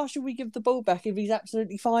 Like, why should we give the ball back if he's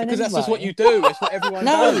absolutely fine? Because that's just what you do. It's what everyone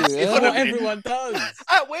does. It's what everyone does.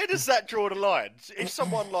 Where does that draw the line? If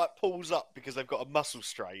someone pulls up because they've got a muscle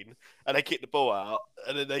strain and they kick the ball out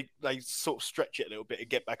and then they sort of stretch it a little bit and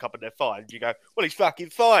get back up and they're fine, you go, well, he's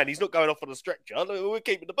fucking fine. He's not going off on a stretcher. We're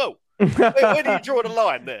keeping the ball. Where do you draw the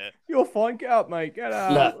line there? You're fine. Get up, mate. Get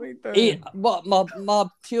out.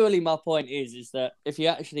 My point is that if you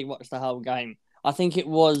actually watch the whole game, I think it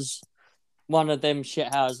was one of them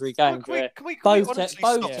shithousery games. Can we honestly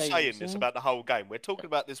stop saying this about the whole game? We're talking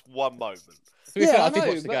about this one moment. I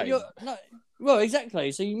know, well,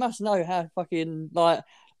 exactly. So you must know how fucking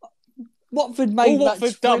Watford made. All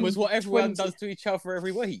Watford done was what everyone does to each other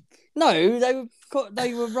every week. No,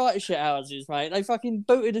 they were right shithouses, mate. They fucking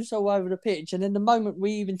booted us all over the pitch, and then the moment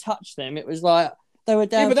we even touched them, it was like they were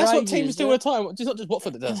down. Yeah, but that's what teams do all the time. It's not just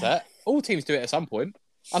Watford that does that. All teams do it at some point.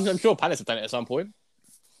 I'm sure Palace have done it at some point.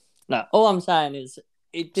 No, all I'm saying is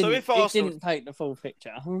it didn't paint the full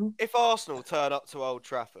picture. If Arsenal turn up to Old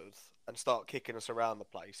Trafford and start kicking us around the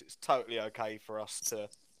place, it's totally okay for us to,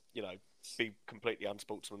 be completely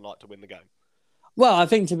unsportsmanlike to win the game. Well, I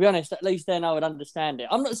think, to be honest, at least then I would understand it.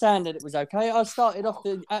 I'm not saying that it was okay. I started off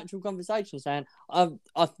the actual conversation saying I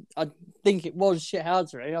think it was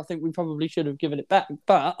shithousery. I think we probably should have given it back.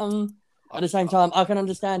 But at the same time, I can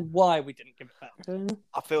understand why we didn't give it back.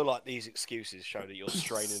 I feel like these excuses show that you're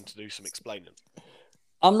straining to do some explaining.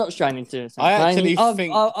 I'm not straining to.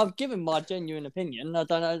 I've given my genuine opinion. I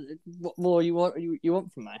don't know what more you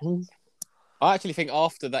want from me. I actually think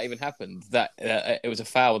after that even happened, that it was a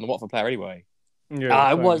foul on the Watford player anyway.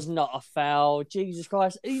 Yeah, it was not a foul. Jesus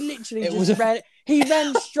Christ. He literally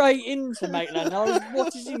ran straight into Maitland.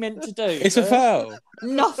 What is he meant to do? It's a foul.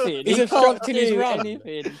 Nothing. He's obstructing his run.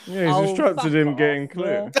 Anything. Yeah, he's obstructed him getting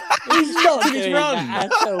clear. He's not doing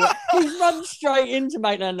that at all. He's run straight into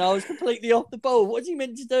Maitland. I was completely off the ball. What's he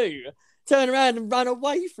meant to do? turn around and run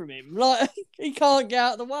away from him. Like, he can't get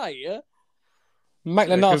out of the way. Yeah?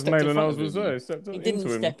 Maitland-Niles Because stepped in front Maitland-Niles of was him. there. Stepped He into didn't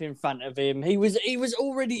him. step in front of him. He was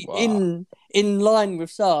already Wow. in line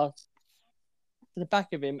with Sarr to the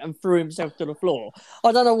back of him and threw himself to the floor.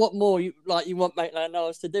 I don't know what more you want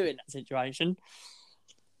Maitland-Niles to do in that situation.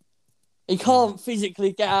 He can't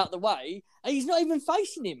physically get out of the way, and he's not even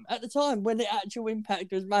facing him at the time when the actual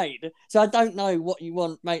impact was made. So I don't know what you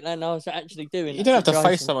want Maitland-Niles to actually do in You that don't have to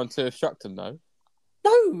situation. face someone to obstruct him, though.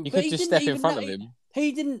 No, You but could he just didn't step in even front know- of him.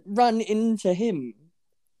 He didn't run into him.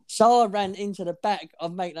 Sarr ran into the back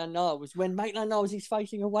of Maitland-Niles when Maitland-Niles is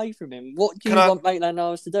facing away from him. What do you want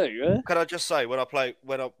Maitland-Niles to do? Can I just say,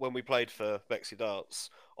 when we played for Bexley Darts,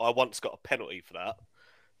 I once got a penalty for that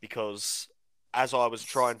because as I was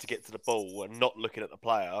trying to get to the ball and not looking at the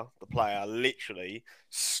player literally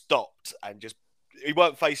stopped and he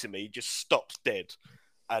weren't facing me, he just stopped dead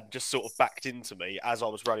and just sort of backed into me as I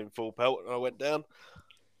was running full pelt and I went down.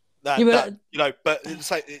 But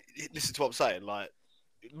listen to what I'm saying. Like,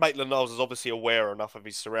 Maitland-Niles is obviously aware enough of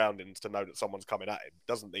his surroundings to know that someone's coming at him.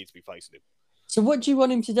 Doesn't need to be facing him. So what do you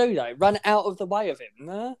want him to do, though? Run out of the way of him?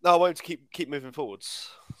 No, I want him to keep moving forwards.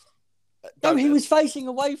 No, he was facing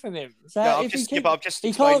away from him. So I've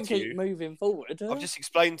he can't keep moving forward. I've just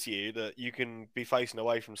explained to you that you can be facing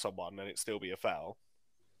away from someone and it still be a foul.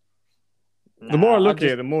 The more I look at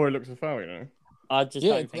it, the more it looks a foul, you know. I just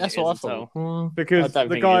don't think that's it what I is at all. thought. Because I don't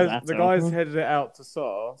the think it is at guys all. headed it out to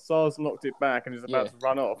Sarr. Sarr's knocked it back and is about to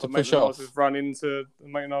run off. To And push Maitland-Niles off. has run into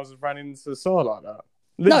Sarr like that.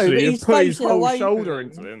 No, Literally, but he he's put his facing whole away shoulder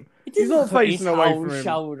from into him. He He's didn't not put his facing away whole from him.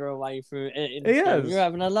 shoulder away from it. He has. You're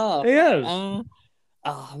having a laugh. He has.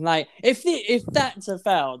 Oh, mate, if that's a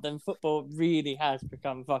foul, then football really has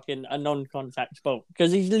become fucking a non-contact sport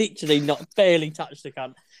because he's literally not barely touched the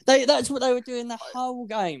cunt. That's what they were doing the whole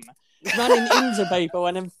game, running into people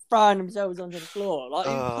and then throwing themselves onto the floor. Like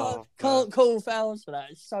you can't call fouls for that.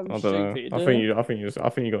 It's so I don't stupid. know. I think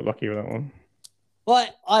you got lucky with that one. Well,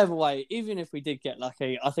 either way, even if we did get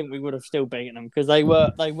lucky, I think we would have still beaten them because they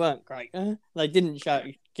weren't great. They didn't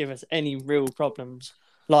give us any real problems,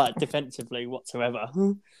 like defensively whatsoever.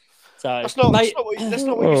 So That's not what you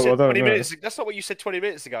said 20 know. minutes. That's not what you said 20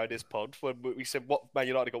 minutes ago in this pod when we said Man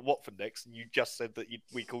United got Watford next, and you just said that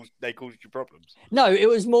they caused you problems. No, it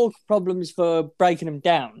was more problems for breaking them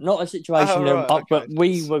down, not a situation that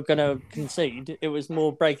we were going to concede. It was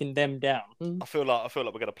more breaking them down. I feel like we're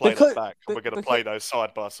going to play that back, and we're going to play those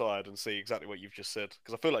side by side and see exactly what you've just said.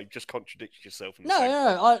 Because I feel like you just contradicted yourself.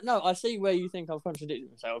 I see where you think I've contradicted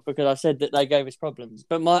myself because I said that they gave us problems,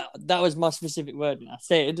 but that was my specific wording. I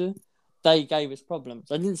said they gave us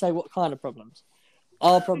problems. I didn't say what kind of problems.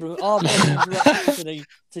 Our problems were actually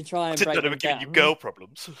to try and break them down. You girl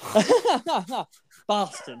problems.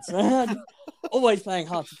 Bastards. Always playing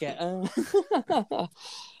hard to get. But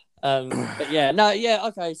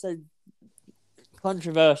okay. So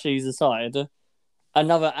controversies aside,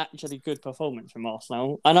 another actually good performance from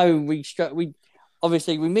Arsenal. I know we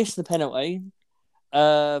obviously missed the penalty.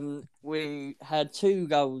 We had 2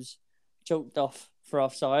 goals chalked off for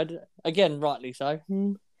offside. Again, rightly so.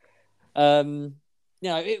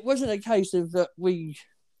 It wasn't a case of that we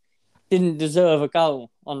didn't deserve a goal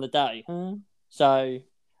on the day. So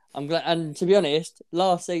I'm glad. And to be honest,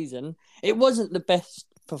 last season it wasn't the best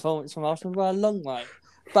performance from Arsenal by a long way.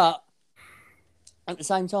 But at the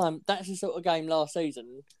same time, that's the sort of game last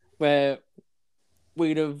season where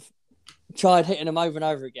we'd have tried hitting them over and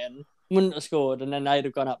over again, wouldn't have scored, and then they'd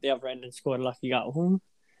have gone up the other end and scored a lucky goal.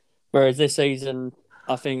 Whereas this season,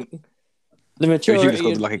 I think the maturity... You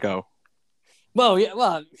scored a lucky goal. Well,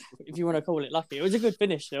 if you want to call it lucky. It was a good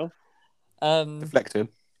finish still. Deflected.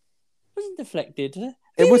 It wasn't deflected.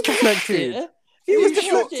 It was deflected.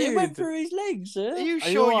 It went through his legs. Are you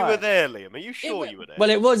sure you were there, Liam? Are you sure you were there? Well,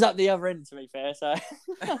 it was up the other end, to be fair. So.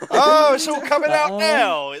 Oh, it's all coming out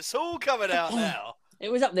now. It's all coming out now. It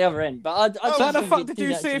was up the other end, but I how the fuck did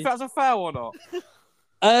you see if that was a foul or not?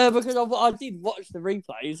 Because I did watch the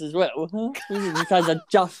replays as well, because I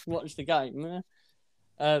just watched the game.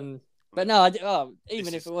 But no,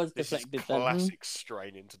 even if it was deflected, this is classic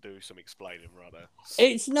straining to do some explaining, right there.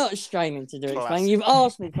 It's not straining to do explaining. You've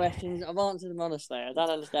asked me questions, I've answered them honestly. I don't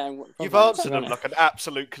understand what. You've answered them like an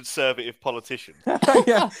absolute conservative politician.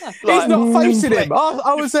 Yeah. He's not facing him.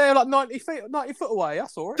 I was there like 90 foot away. I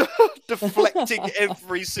saw it. Deflecting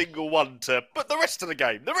every single one but the rest of the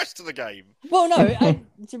game. Well, no,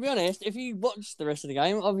 to be honest, if you watch the rest of the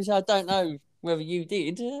game, obviously I don't know whether you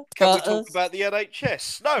did. Can but, we talk about the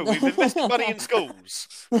NHS? No, we've invested money in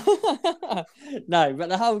schools. No, but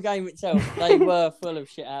the whole game itself, they were full of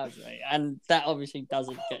shit housery, and that obviously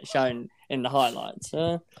doesn't get shown in the highlights.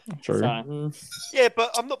 True. So, Yeah,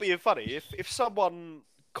 but I'm not being funny. If someone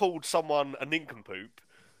called someone a nincompoop,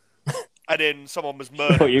 and then someone was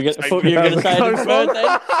murdered. thought you were going to say a different word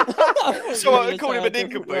then. Someone called him a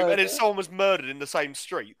nincompoop, and then someone was murdered in the same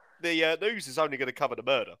street. The news is only going to cover the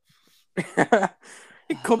murder.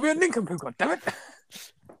 He called me a nincompoop, goddammit.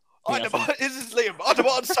 This is Liam. I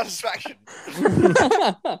demand satisfaction.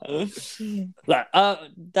 Look,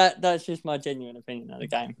 that's just my genuine opinion of the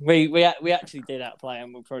game. We actually did outplay,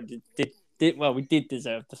 and we probably did well. We did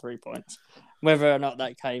deserve the 3 points. Whether or not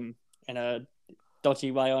that came in a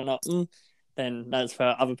dodgy way or not, then that's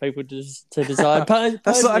for other people to decide.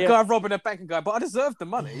 That's like a guy robbing a bank and going, but I deserve the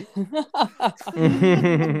money.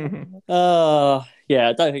 Yeah,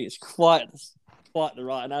 I don't think it's quite the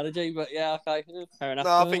right analogy, but yeah, okay, fair enough.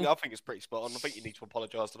 No, I think it's pretty spot on. I think you need to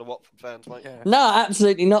apologise to the Watford fans, mate. Yeah. No,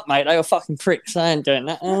 absolutely not, mate. They were fucking pricks. I ain't doing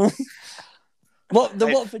that.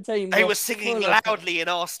 Watford team? They were singing loudly in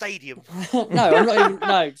our stadium. No, I'm not even.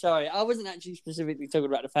 No, sorry, I wasn't actually specifically talking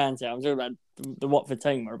about the fans here. I was talking about the Watford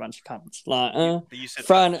team were a bunch of cunts. Like, you said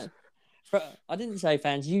fans. I didn't say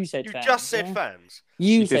fans. You said fans. You just said fans.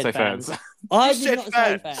 You did said say fans. I did not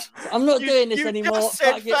say fans. I'm not doing this anymore.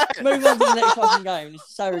 Fuck it. Move on to the next fucking game.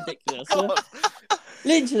 It's so ridiculous.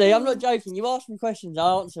 Literally, I'm not joking. You ask me questions,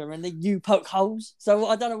 I answer them, and then you poke holes. So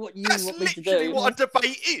I don't know what you want me to do. That's literally what a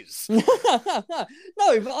debate is. No,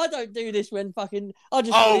 but I don't do this when fucking. I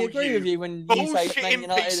just fully agree with you when you say Man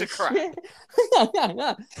United piece of crap. shit.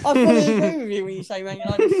 I fully agree with you when you say Man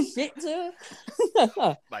United is shit.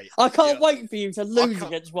 Mate, I can't wait for you to lose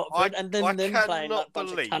against Watford and then playing like bunch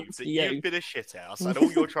of believe cunts that to you. you've been a shithouse and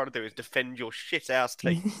all you're trying to do is defend your shithouse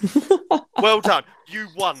team. Well done. You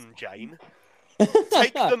won, Jane.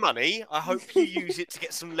 Take the money. I hope you use it to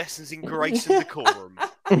get some lessons in grace and decorum.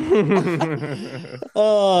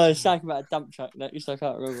 It's talking about a dump truck next. I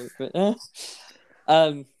can't remember it.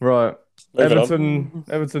 Right.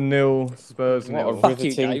 Everton 0, Spurs What a 0.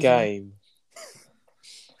 riveting game.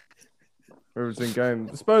 Riveting game.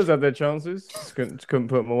 The Spurs had their chances. Just couldn't put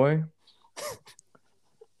them away.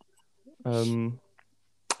 And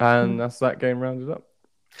that's that game rounded up.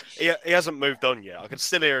 He hasn't moved on yet. I can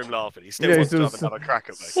still hear him laughing. He still wants to have another crack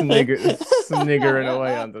at me. Sniggering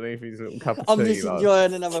away underneath his little cup of tea. I'm just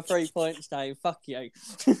enjoying another 3 points, Dave. Fuck you.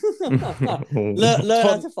 learn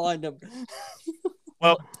how to find them.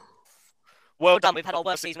 Well done. We've had our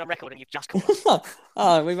worst season on record and you've just come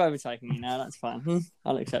on. We've overtaken you now. That's fine.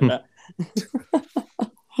 I'll accept that.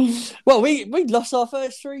 Well, we lost our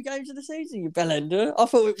first 3 games of the season, you bellender. I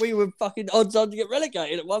thought we were fucking odds on to get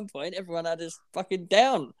relegated at one point. Everyone had us fucking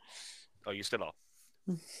down. Oh, you still are?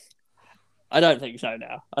 I don't think so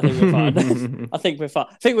now. I think we're fine. I think we're fine.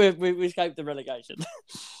 I think we escaped the relegation.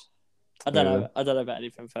 I don't know about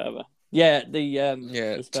anything further. Yeah,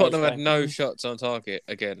 the Tottenham had no shots on target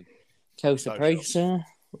again. Chelsea Priest.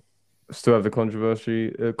 Still have the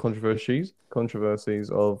controversies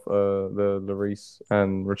of the Lloris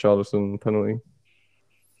and Richarlison penalty.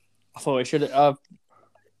 I thought it should have.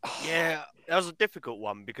 Yeah, that was a difficult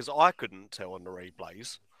one because I couldn't tell on the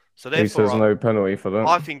replays. So He therefore, says no penalty for that.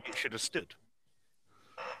 I think it should have stood.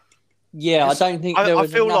 Yeah, I don't think there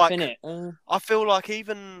was enough in it. I feel like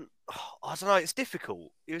even I don't know. It's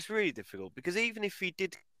difficult. It was really difficult because even if he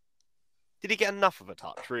did he get enough of a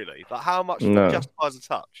touch? Really, like how much justifies a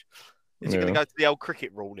touch? Is he going to go to the old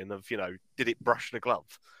cricket ruling of, did it brush the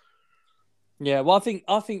glove? Yeah, well, I think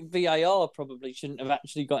VAR probably shouldn't have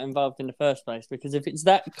actually got involved in the first place because if it's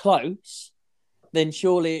that close, then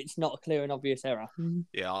surely it's not a clear and obvious error.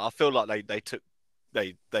 Yeah, I feel like they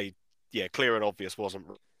clear and obvious wasn't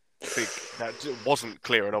big. That wasn't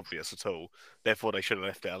clear and obvious at all. Therefore, they should have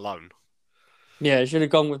left it alone. Yeah, it should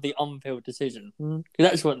have gone with the on-field decision.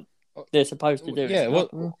 That's what they're supposed to do. Yeah,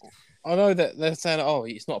 well, I know that they're saying,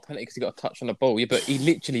 it's not a penalty because he got a touch on the ball. Yeah, but he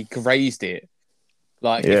literally grazed it.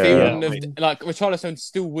 Like, if he wouldn't have, Richarlison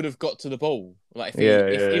still would have got to the ball. Like, even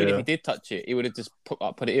if he did touch it, he would have just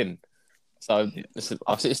put it in. So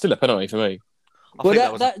it's still a penalty for me.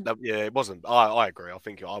 It wasn't. I agree. I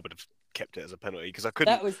think I would have kept it as a penalty because I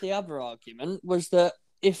couldn't. That was the other argument, was that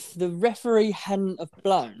if the referee hadn't have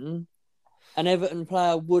blown, an Everton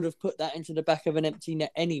player would have put that into the back of an empty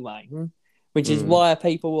net anyway. Which is why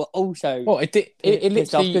people were also. Well, it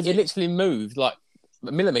literally moved like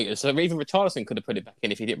millimeters. So even Richarlison could have put it back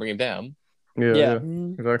in if he didn't bring him down. Yeah,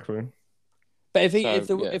 exactly. But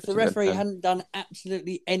if the referee hadn't done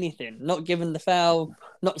absolutely anything, not given the foul,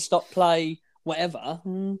 not stopped play, whatever,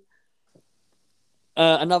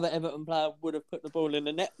 another Everton player would have put the ball in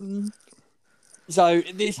the net. So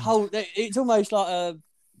this whole, it's almost like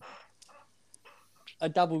a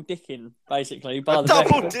double dicking, basically, by the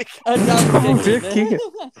Double ref. dick. A double dicking.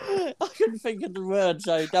 dicking. I couldn't think of the word,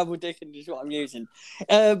 so double dicking is what I'm using.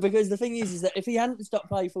 Because the thing is that if he hadn't stopped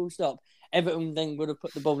play full stop, Everton then would have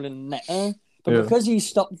put the ball in the net. But Yeah. because he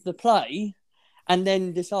stopped the play and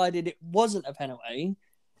then decided it wasn't a penalty,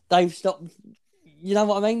 they've stopped. You know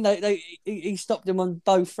what I mean? He stopped him on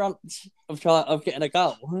both fronts of getting a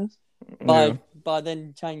goal by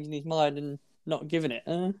then changing his mind and not giving it.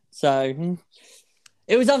 So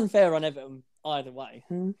it was unfair on Everton either way.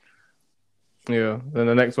 Yeah. Then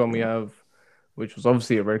the next one we have, which was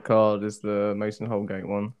obviously a red card, is the Mason Holgate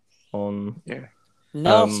one on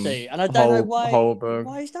Nasty, and I don't know Holberg.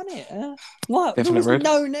 why he's done it. Why? There Definite was red.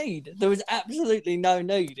 no need. There was absolutely no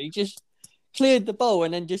need. He just cleared the ball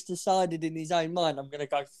and then just decided in his own mind, I'm going to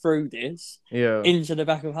go through this into the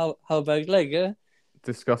back of Holberg's leg.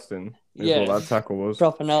 Disgusting. Is what that tackle was.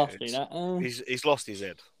 Proper nasty. That. He's lost his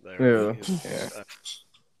head there. Yeah.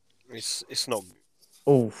 It's not.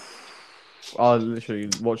 Oh, I literally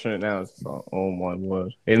watching it now. It's like, oh my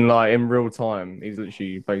word! In real time, he's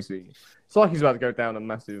literally basically. It's like he's about to go down a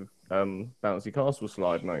massive bouncy castle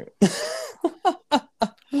slide, mate.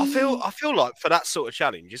 I feel like for that sort of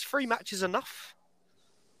challenge, is 3 matches enough?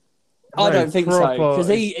 I don't think so because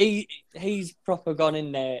he's proper gone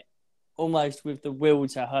in there almost with the will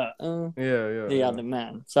to hurt the other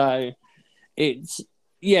man. So it's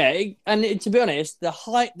to be honest, the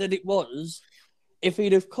height that it was, if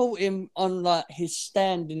he'd have caught him on like his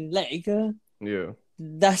standing leg,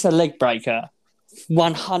 that's a leg breaker,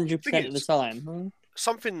 100% of the time.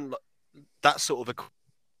 Something that sort of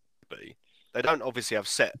they don't obviously have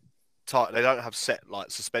set. They don't have set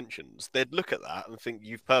like suspensions. They'd look at that and think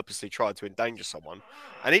you've purposely tried to endanger someone,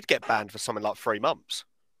 and he'd get banned for something like 3 months.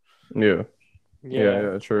 Yeah,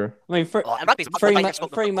 true. I mean, 3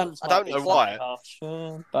 months. I don't know why, harsh,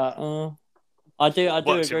 but I do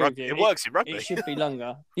agree with you. It works in rugby. It should be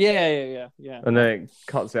longer. Yeah. And then it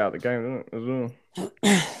cuts out the game, doesn't it, as well?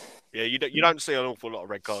 Yeah, you don't see an awful lot of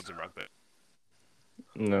red cards in rugby.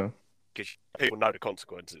 No. Because people know the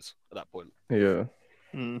consequences at that point. Yeah.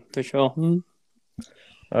 For sure.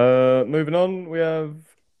 Moving on, we have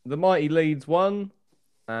the mighty Leeds 1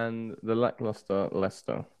 and the lackluster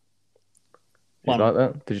Leicester. Did you like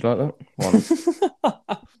that? 1.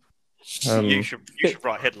 You should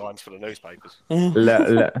write headlines for the newspapers. All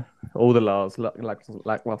the Lars.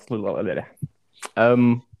 Lackluster.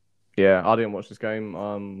 Yeah, I didn't watch this game.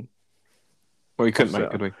 Well, we couldn't, mate,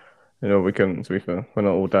 could we? You know, we couldn't, to be fair. We're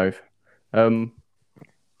not all Dave.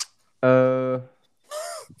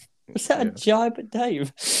 Was that a jibe at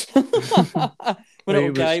Dave? We're not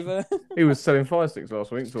all Dave. He was selling fire sticks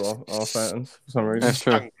last week to our fans for some reason. That's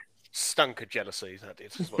true. Stunk of jealousy, that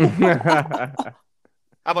did as well.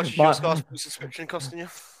 How much is your Sky subscription costing you?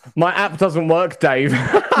 My app doesn't work, Dave. You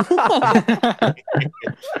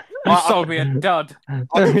sold me a dud. I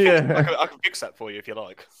can fix that for you if you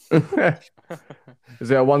like. Is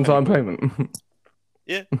it a one-time payment?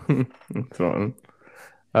 Yeah. That's right.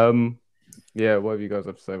 Yeah, what have you guys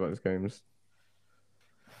have to say about this game?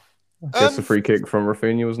 I guess the free kick from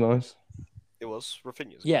Rafinha was nice. It was.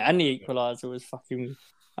 Rafinha's. Yeah, and the equaliser was fucking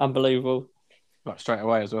unbelievable. Like straight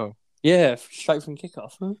away as well. Yeah, straight from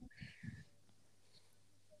kickoff.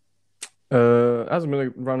 Hasn't been a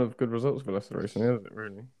run of good results for Leicester recently, has it,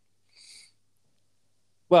 really?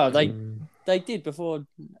 Well, they did before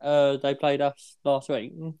they played us last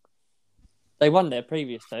week. They won their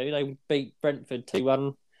previous 2. They beat Brentford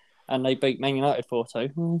 2-1 and they beat Man United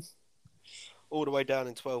 4-2. All the way down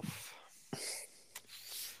in 12th.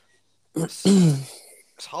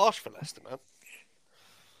 It's harsh for Leicester, man.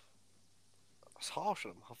 It's harsh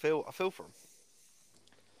on them. I feel for them.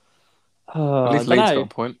 At least Leeds got a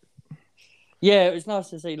point. Yeah, it was nice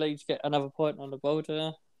to see Leeds get another point on the board.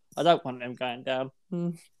 I don't want them going down.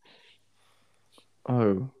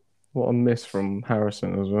 Oh, what a miss from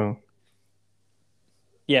Harrison as well.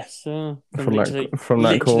 Yes, from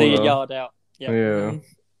that corner, a yard out. Yep. Yeah,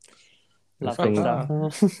 lovely stuff.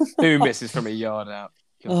 Who misses from a yard out?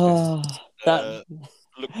 Lookman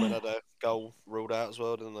had a goal ruled out as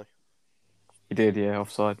well, didn't they? He did, yeah,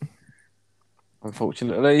 offside.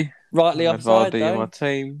 Unfortunately, rightly offside. Vardy in my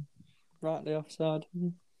team. Rightly offside.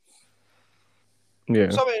 Yeah.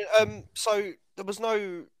 So there was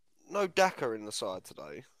no Daka in the side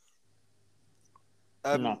today.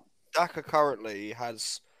 No. Daka currently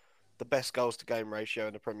has the best goals to game ratio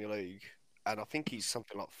in the Premier League, and I think he's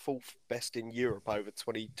something like 4th best in Europe over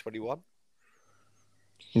 2021.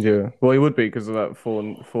 Yeah, well, he would be because of that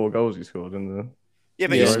four goals he scored in Yeah,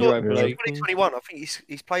 but Yeah, he scored Europa in League. 2021. I think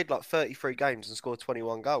he's played like 33 games and scored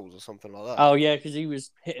 21 goals or something like that. Oh yeah, because he was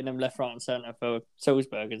hitting them left, right, and centre for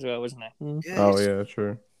Salzburg as well, wasn't he? Yeah, Oh he's yeah,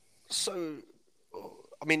 true. so.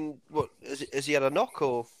 I mean, what has he had a knock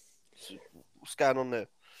or what's going on there?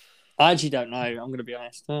 I actually don't know. I'm going to be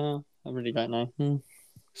honest. I really don't know.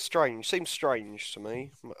 Strange. Seems strange to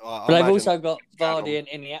me. But they've imagine also got what's going Vardy on.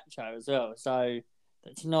 and Iniacho as well, so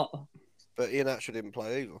it's not. But Ian actually didn't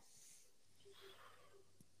play either.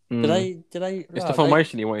 Did they? It's right, the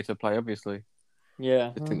formation he wanted to play, obviously. Yeah.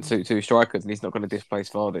 It didn't suit two strikers, and he's not going to displace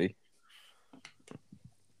Vardy.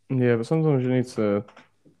 Yeah, but sometimes you need to.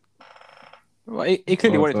 Well, he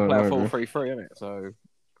clearly Oh, wanted to play a I agree. 4-3-3, innit? So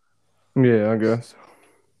Yeah, I guess.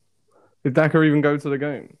 Did Daka even go to the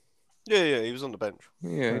game? Yeah, he was on the bench.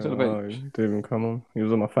 yeah, he's on the No, bench. he didn't even come on. He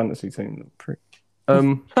was on my fantasy team. the prick.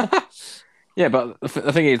 Yeah, but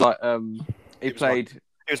the thing is, like, he He was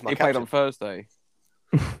my played captain. on Thursday.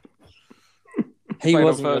 He Played on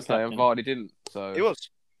wasn't your Thursday, and captain. Vardy didn't. So He was.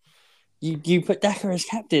 You put Daka as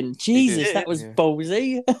captain. Jesus, did, that was yeah.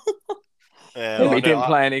 ballsy. Yeah, but I he didn't know,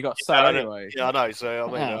 play, and he got I sat know. anyway. Yeah, I know. So I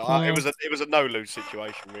mean, Yeah. it was a no lose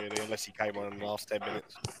situation really, unless he came on in the last 10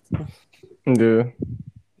 minutes. Yeah.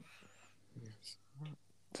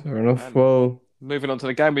 Fair enough. And- Well, Moving on to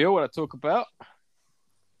the game we all want to talk about.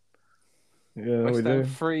 yeah, we West Ham do.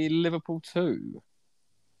 3, Liverpool 2.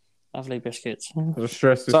 Lovely biscuits. I was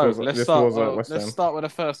stressed this So was let's this start. was at West Let's Ham. start with the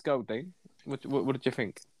first goal, Dean. What did you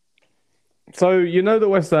think? So you know that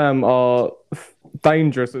West Ham are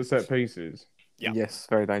dangerous at set pieces. Yeah. Yes,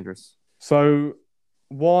 very dangerous. So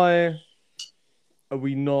why are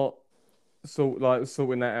we not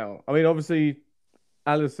sorting that out? I mean, obviously,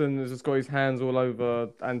 Alisson has just got his hands all over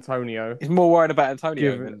Antonio, He's more worried about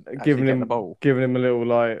Antonio than actually giving getting him the ball. giving him a little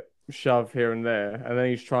like shove here and there, and then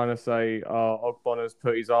he's trying to say, Ogbonna's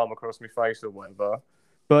put his arm across my face or whatever.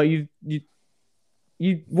 But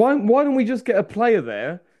why don't we just get a player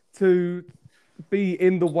there to be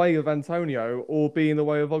in the way of Antonio or be in the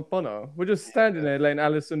way of Ogbonna? We're just standing there letting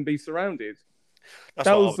Alisson be surrounded. That's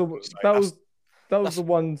That what I was the gonna say. that was that's- the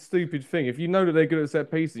one stupid thing. If you know that they're good at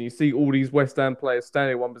set pieces and you see all these West Ham players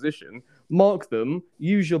standing in one position, mark them,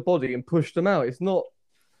 use your body and push them out. It's not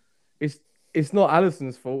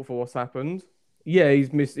Alisson's fault for what's happened. Yeah,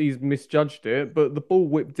 he's misjudged it, but the ball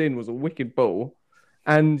whipped in was a wicked ball,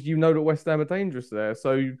 and you know that West Ham are dangerous there,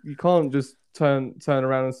 so you can't just turn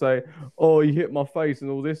around and say, "Oh, you hit my face"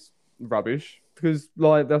 and all this rubbish, because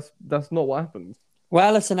like that's not what happened. Well,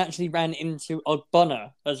 Allison actually ran into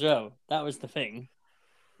Ogbonna as well. That was the thing.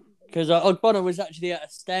 Because Ogbonna was actually at a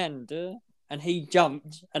stand and he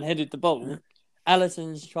jumped and headed the ball.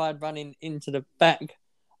 Allison's tried running into the back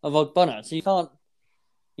of Ogbonna. So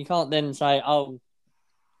you can't then say, oh,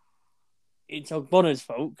 it's Ogbonna's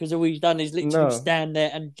fault because all he's done is literally No. stand there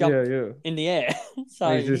and jump Yeah. in the air.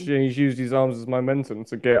 So He's used his arms as momentum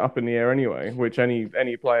to get up in the air anyway, which any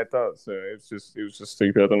player does. So it was just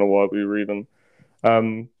stupid. I don't know why we were even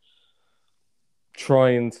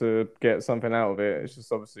trying to get something out of it. It's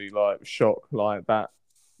just obviously like shock like that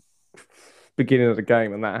beginning of the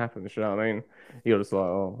game and that happens, you know what I mean? You're just like,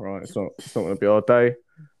 oh right, it's not gonna be our day.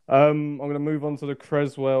 I'm gonna move on to the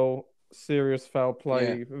Creswell serious foul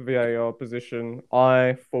play VAR position.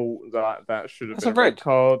 I thought that should have been a red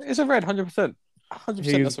card. It's a red, 100%.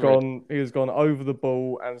 100%. He has gone over the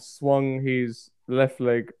ball and swung his left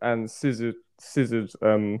leg and scissored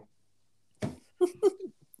I'm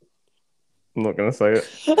not gonna say it.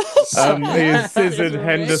 He has scissored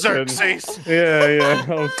Henderson. Xerxes. Yeah.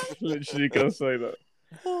 I was literally gonna say that.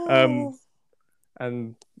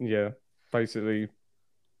 And yeah, basically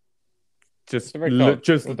just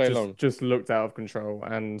looked out of control,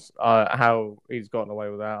 and how he's gotten away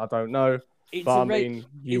with that, I don't know. it's But a I red, mean,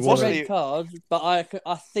 it's a red card, but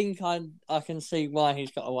I think I can see why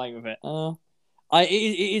he's got away with it.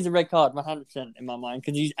 It is a red card, 100% in my mind,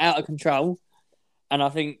 because he's out of control, and I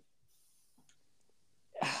think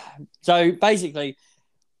so. Basically,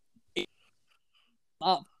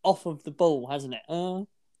 up off of the ball, hasn't it?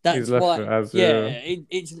 That's why.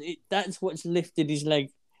 That's what's lifted his leg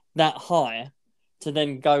that high to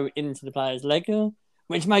then go into the player's leg,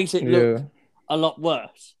 which makes it look a lot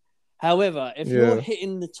worse. However, if you're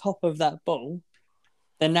hitting the top of that ball,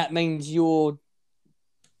 then that means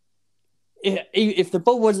if the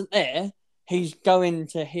ball wasn't there, he's going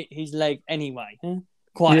to hit his leg anyway,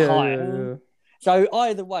 quite high. Yeah. So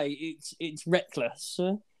either way, it's reckless.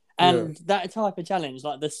 And that type of challenge,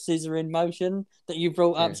 like the scissoring motion that you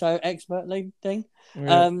brought up so expertly, thing,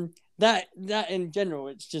 that in general,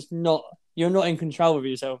 it's just not, you're not in control of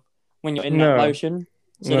yourself when you're in that motion.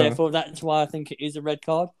 So therefore, that's why I think it is a red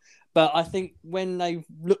card. But I think when they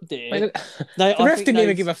looked at it, Mate, they the I ref think didn't they-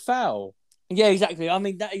 even give a foul. Yeah, exactly. I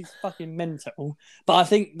mean, that is fucking mental. But I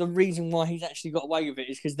think the reason why he's actually got away with it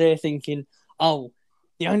is because they're thinking, oh,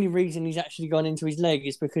 the only reason he's actually gone into his leg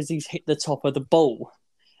is because he's hit the top of the ball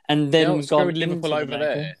and then What gone screwed Liverpool into the over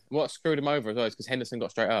leg. there? What screwed him over as well is because Henderson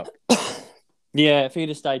got straight up. Yeah, if he'd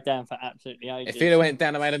have stayed down for absolutely ages. If he'd have went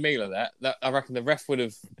down and made a meal of that, I reckon the ref would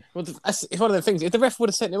have. Well, it's one of the things. If the ref would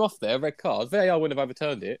have sent him off there, red card, VAR wouldn't have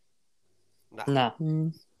overturned it. Nah.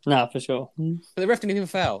 No, for sure. But the ref didn't even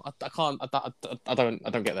foul. I can't. I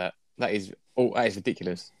don't get that. That is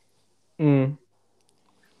ridiculous. Mm.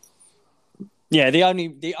 Yeah, the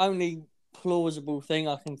only plausible thing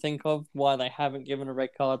I can think of why they haven't given a red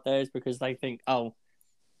card there is because they think, oh,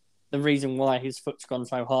 the reason why his foot's gone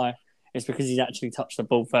so high is because he's actually touched the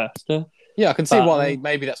ball first. Yeah, I can see But, why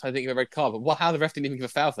maybe that's why they give a red card. But how the ref didn't even give a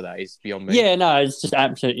foul for that is beyond me. Yeah, no, it's just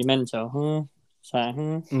absolutely mental. So,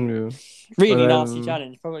 Yeah. really But, nasty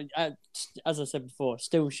challenge. Probably, as I said before,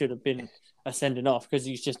 still should have been a sending off because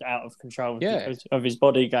he's just out of control of his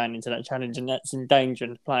body going into that challenge, and that's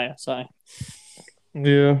endangering the player. So,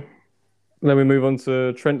 Yeah. Then we move on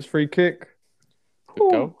to Trent's free kick,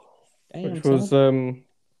 Good goal. damn, which was son.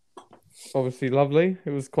 obviously lovely. It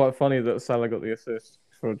was quite funny that Salah got the assist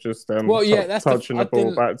for just Well, yeah, that's touching I the ball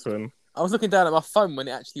didn't- back to him. I was looking down at my phone when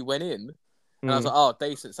it actually went in, and I was Mm. like, "Oh,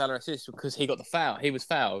 decent Salah assist because he got the foul. He was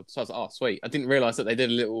fouled." So I was like, "Oh, sweet." I didn't realise that they did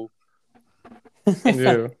a little.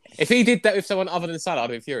 Yeah. If he did that with someone other than Salah, I'd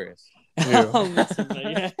be furious. Yeah. Oh, massively,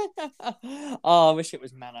 yeah. Oh, I wish it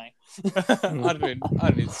was Mane.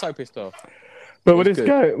 I'd been so pissed off. But It with was this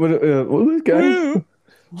good. game,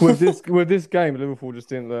 with this game, Liverpool just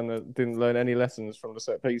didn't learn any lessons from the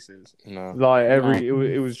set pieces. No. Like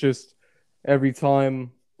it was just every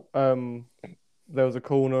time there was a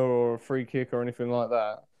corner or a free kick or anything like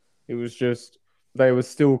that, it was just they were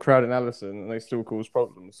still crowding Allison and they still caused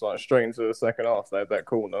problems. Like straight into the second half, they had that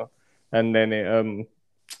corner, and then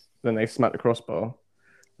then they smacked the crossbar,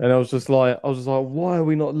 and I was just like, why are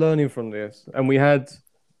we not learning from this? And we had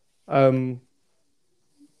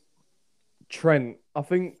Trent. I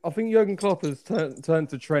think Jurgen Klopp has turned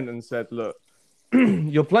to Trent and said, "Look,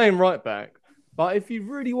 you're playing right back, but if you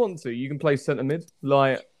really want to, you can play centre mid.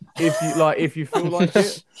 If you feel like it, like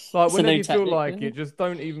It's a whenever new you feel tactic, like isn't it, just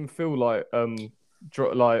don't even feel like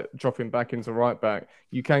dropping back into right back.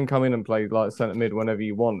 You can come in and play like centre mid whenever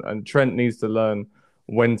you want. And Trent needs to learn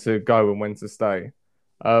when to go and when to stay.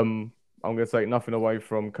 I'm going to take nothing away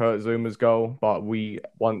from Kurt Zuma's goal, but we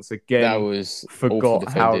once again That was awful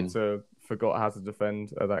forgot how defending. to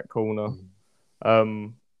defend at that corner.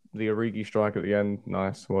 The Origi strike at the end,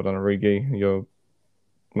 nice. Well done, Origi. You're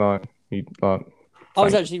nice. I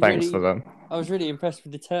was actually thanks really, for that. I was really impressed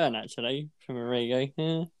with the turn actually from Origi.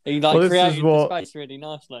 Yeah. He Well, this is created the what- space really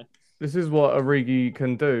nicely. This is what Origi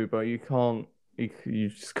can do, but you can't. You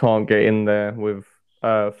just can't get in there with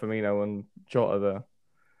Firmino and Jota there.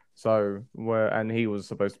 So and he was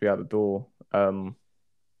supposed to be out the door.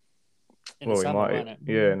 In the summer, wasn't it?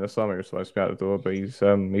 Yeah, in the summer he was supposed to be out the door, but he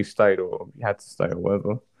stayed or he had to stay or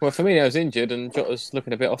whatever. Well, Firmino's injured and Jota's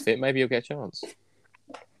looking a bit off it. Maybe he'll get a chance.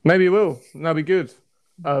 Maybe he will. That'll be good.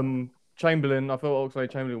 Chamberlain, I thought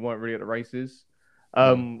Oxlade-Chamberlain weren't really at the races.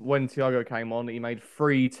 When Thiago came on, he made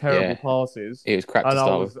 3 terrible passes. He was crap to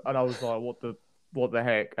start with. I was like, what the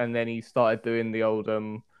heck? And then he started doing the old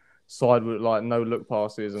side with like no look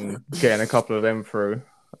passes and getting a couple of them through.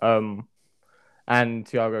 And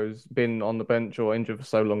Thiago's been on the bench or injured for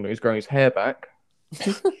so long that he's growing his hair back.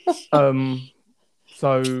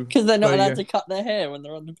 So Because they're not so, allowed yeah. to cut their hair when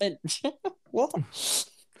they're on the bench. What?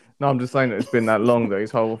 No, I'm just saying that it's been that long that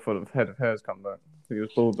his whole head of hair's come back. He was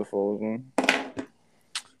bald before, wasn't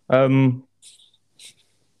he?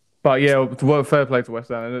 But yeah, to work fair play to West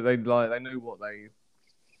Ham. They knew what they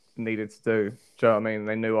needed to do. Do you know what I mean?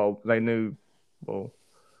 They knew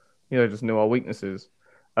just knew our weaknesses.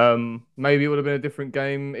 Maybe it would have been a different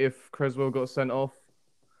game if Creswell got sent off.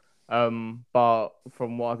 But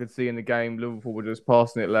from what I could see in the game, Liverpool were just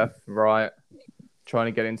passing it left, right, trying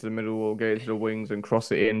to get into the middle or get into the wings and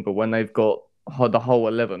cross it in. But when they've got the whole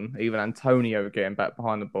 11, even Antonio getting back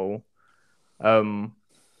behind the ball,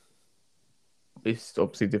 it's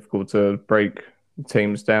obviously difficult to break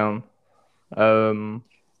teams down. Do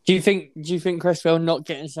you think Cresswell not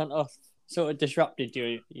getting sent off sort of disrupted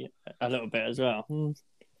you a little bit as well?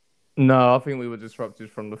 No, I think we were disrupted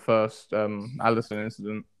from the first Alisson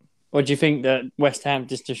incident. Or do you think that West Ham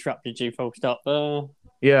just disrupted you full stop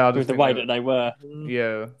Yeah, I just with the think way that they were?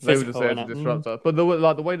 Yeah, they were just there to innit? disrupt us. But the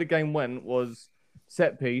way the game went was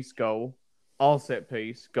set piece goal, our set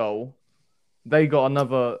piece goal, they got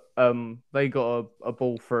another they got a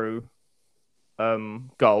ball through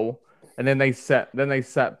goal, and then they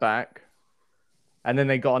sat back, and then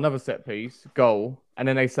they got another set piece goal, and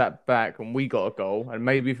then they sat back, and we got a goal, and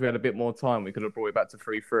maybe if we had a bit more time, we could have brought it back to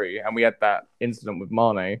 3-3, and we had that incident with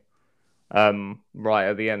Mane. Right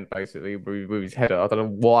at the end, basically, with his header. I don't know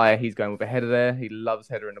why he's going with a header there. He loves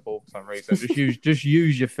headering the ball for some reason. Just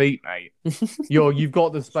use your feet, mate. You've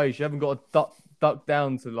got the space. You haven't got to duck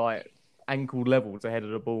down to like ankle level to header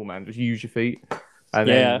the ball, man. Just use your feet. And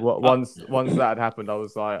then once that had happened, I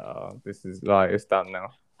was like, oh, this is like it's done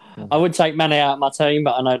now. I would take Mane out of my team,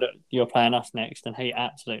 but I know that you're playing us next, and he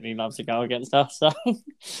absolutely loves to go against us.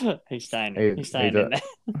 So he's staying in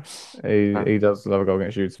there. He does love a goal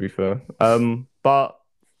against you, to be fair. But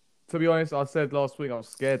to be honest, I said last week I was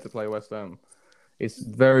scared to play West Ham. It's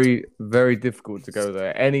very, very difficult to go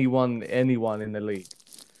there. Anyone in the league,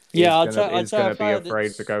 is going to be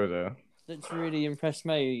afraid to go there. That's really impressed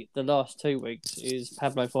me the last 2 weeks is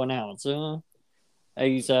Pablo Fornals.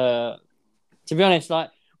 He's to be honest, like.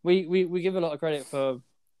 We give a lot of credit for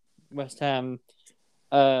West Ham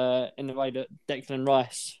in the way that Declan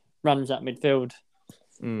Rice runs that midfield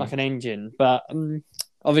like an engine. But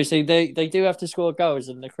obviously they do have to score goals,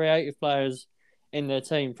 and the creative players in their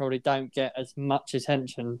team probably don't get as much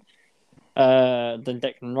attention than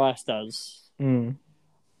Declan Rice does.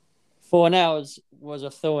 Fornals was a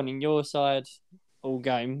thorn in your side all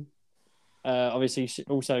game. Obviously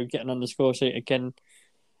also getting on the score sheet again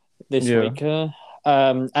this week.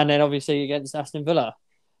 And then obviously against Aston Villa,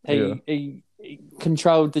 he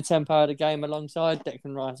controlled the tempo of the game alongside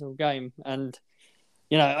Declan Rice all game, and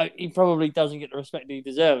he probably doesn't get the respect he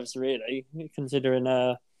deserves, really,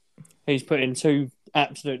 considering he's put in 2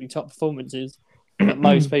 absolutely top performances that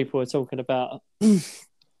most people are talking about.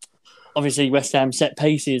 Obviously, West Ham set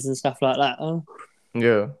pieces and stuff like that.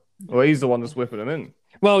 Yeah, well, he's the one that's whipping them in.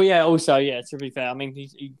 Well, yeah. Also, yeah. To be fair, I mean,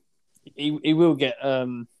 he will get.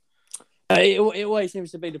 It always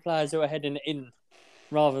seems to be the players who are heading it in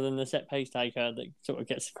rather than the set piece taker that sort of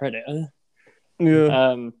gets the credit.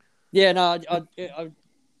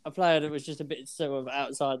 A player that was just a bit sort of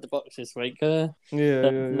outside the box this week. Not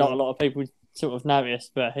a lot of people sort of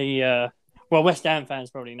noticed, but West Ham fans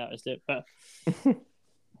probably noticed it. But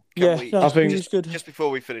I think it's good. Just before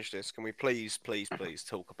we finish this, can we please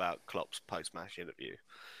talk about Klopp's post-match interview?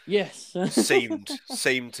 Yes.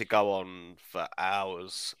 seemed to go on for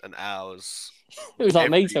hours and hours. It was like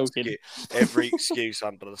me talking. Every excuse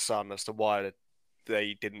under the sun as to why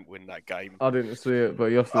they didn't win that game. I didn't see it, but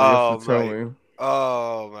you have to tell me.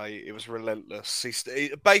 Oh, mate, it was relentless.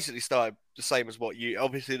 He basically started the same as what you...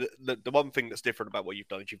 Obviously, the one thing that's different about what you've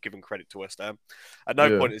done is you've given credit to West Ham. At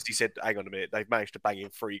no point has he said, hang on a minute, they've managed to bang in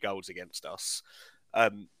 3 goals against us.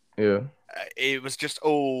 It was just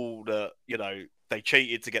all that, they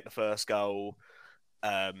cheated to get the first goal.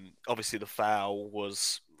 Obviously, the foul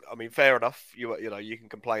was... I mean, fair enough. You can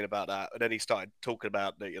complain about that. And then he started talking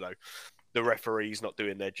about that, the referees not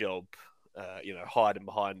doing their job, hiding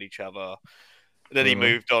behind each other. And then he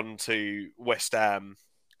moved on to West Ham.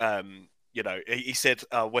 He said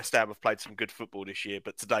West Ham have played some good football this year,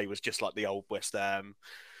 but today was just like the old West Ham.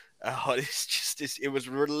 It was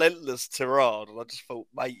relentless tirade, and I just thought,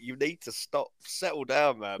 mate, you need to settle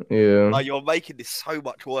down, man. Yeah, like, you're making this so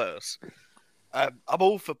much worse. I'm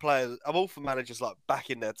all for players. I'm all for managers like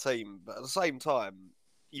backing their team, but at the same time,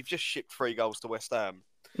 you've just shipped 3 goals to West Ham.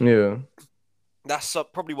 Yeah, that's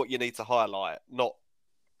probably what you need to highlight, not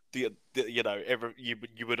you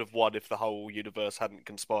would have won if the whole universe hadn't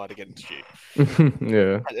conspired against you.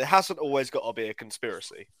 It hasn't always got to be a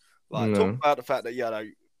conspiracy. Like, talk about the fact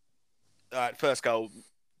that first goal.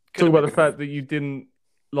 Talk about the fact that you didn't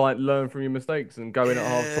learn from your mistakes and go in at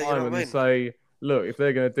half time and say, look, if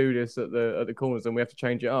they're going to do this at the corners, then we have to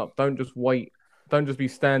change it up. Don't just wait. Don't just be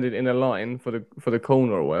standing in a line for the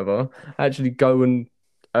corner or whatever. Actually, go and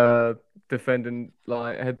defend and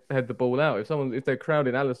head the ball out. If they're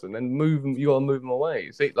crowding Alisson, then move them. You got to move them away.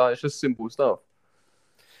 See, it's just simple stuff.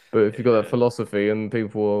 But if you've got that philosophy and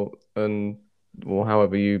people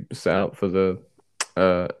however you set up for the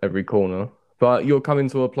every corner, but you're coming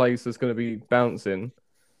to a place that's going to be bouncing.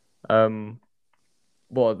 They're on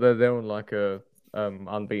like a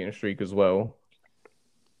unbeaten streak as well.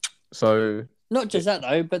 So not just that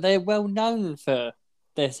though, but they're well known for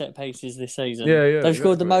their set pieces this season. They've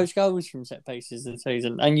scored the most goals from set pieces this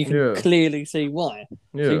season, and you can clearly see why.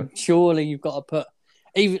 So surely you've got to put,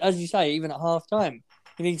 even as you say, even at half time,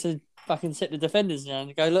 you need to fucking sit the defenders down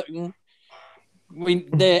and go, look,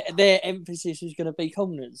 their emphasis is going to be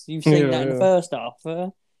corners. You've seen that in the first half.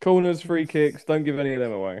 Corners, free kicks, don't give any of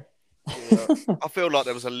them away. I feel like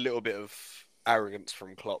there was a little bit of arrogance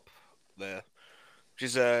from Klopp there, which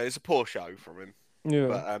is it's a poor show from him. Yeah.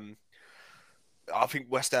 But I think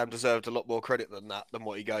West Ham deserved a lot more credit than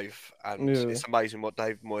what he gave, and Yeah. it's amazing what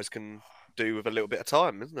David Moyes can do with a little bit of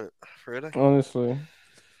time, isn't it? Really, Honestly.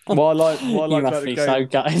 What I like You about must the be game. so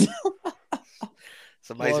gutted. it's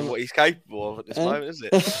amazing Well, what he's capable of at this moment, isn't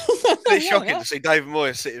it? It's shocking to see David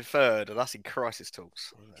Moyes sitting third, and that's in crisis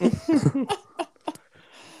talks.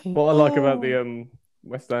 What I like about the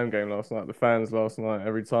West Ham game last night, the fans last night,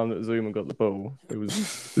 every time that Zuma got the ball, it was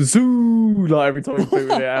zoo. Like every time he booted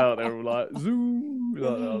it out, they were all like zoo.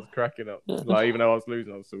 Like, I was cracking up. Like even though I was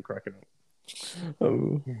losing, I was still cracking up.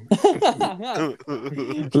 Oh.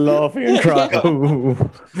 Laughing and crying. Oh.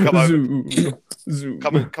 Come over. Zoo.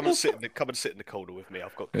 Come and sit in the corner with me.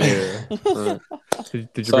 I've got Yeah. Right. Did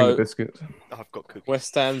you So- bring the biscuits? I've got cookies.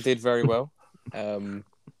 West Ham did very well.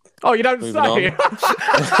 Oh, you don't Moving say. on.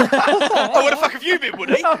 Oh, where the fuck have you been,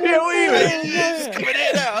 Woody? Oh, yeah, what are you doing? Just coming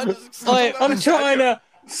here now. I'm trying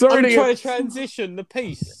Sorry to transition the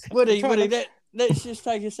piece. Woody, let's just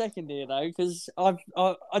take a second here, though, because I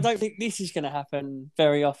don't think this is going to happen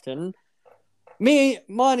very often. Mine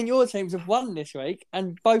and your teams have won this week,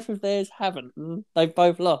 and both of theirs haven't. They've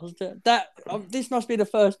both lost. This must be the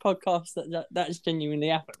first podcast that has genuinely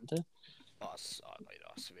happened.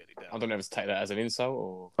 I don't know if to take that as an insult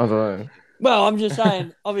or. I don't know. Well, I'm just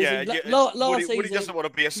saying. Obviously, last Woody season. doesn't want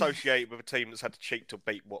to be associated with a team that's had the cheek to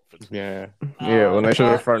beat Watford. Yeah. Yeah, well, they should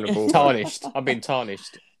have thrown the ball. back. Tarnished. I've been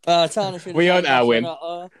tarnished. Tarnish We earned our win.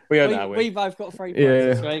 We earned our win. We both got 3 points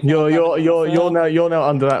this Yeah, week. you're now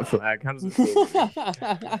under that flag. How does it feel?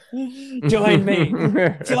 Join me.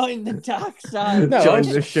 Join the dark side. No, Join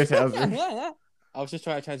the shit out of me. I was just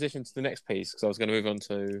trying to transition to the next piece because I was going to move on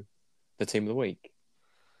to the team of the week.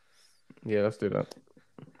 Yeah, let's do that.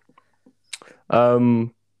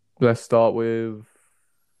 Let's start with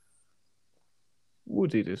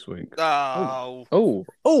Woody this week. Oh, Oh.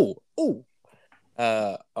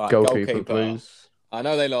 All right, Goalkeeper, please. I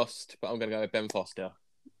know they lost, but I'm going to go with Ben Foster.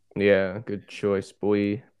 Yeah, good choice,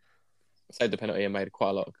 boy. Saved the penalty and made quite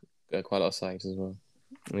a lot of saves as well.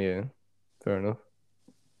 Yeah, fair enough.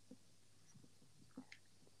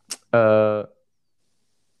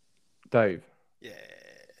 Dave.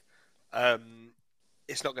 yeah.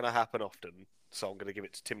 It's not going to happen often, so I'm going to give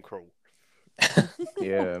it to Tim Krul.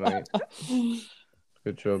 Yeah, mate.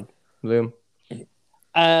 Good job, Liam.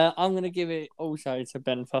 I'm going to give it also to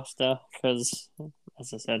Ben Foster because,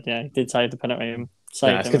 as I said, he did save the penalty and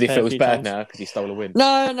saved It's them because he a fair feels few bad times. now because he stole a win.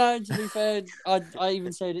 No, to be fair, I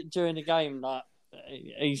even said it during the game that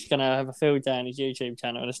he's going to have a field day on his YouTube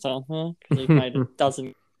channel this time because he's made a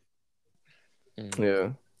dozen. Yeah.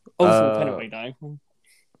 Awful penalty, though.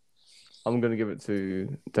 I'm going to give it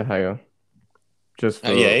to De Gea. Just for,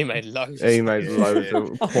 He made loads. He made loads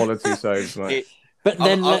of quality saves, mate. But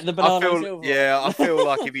then let the Bernardo Silva. I feel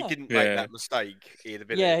like if he didn't make that mistake, he'd have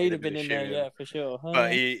been. Yeah, he'd have been in there, shooting. for sure.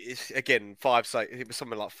 But again, 5 saves. It was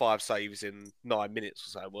something like 5 saves in 9 minutes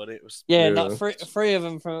or so, wasn't it? It was Yeah, Yeah. like three of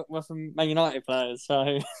them were from Man United players.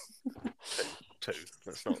 So 2.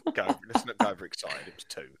 Let's not go overexcited. It was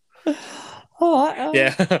 2. all right.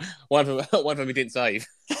 Yeah, one of them he didn't save.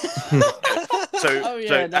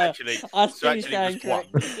 Actually, I so still actually stand it was 1.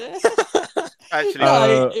 corrected.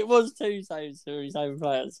 Actually, It was 2 saves for his own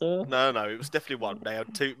players. So. no, it was definitely 1. They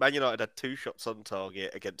had 2. Man United had 2 shots on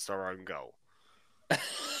target against our own goal.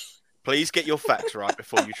 Please get your facts right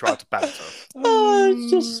before you try to banter. Oh,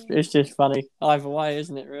 it's just funny either way,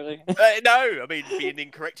 isn't it? Really. No, I mean being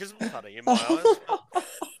incorrect isn't funny in my eyes.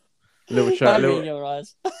 Little shout, Only in your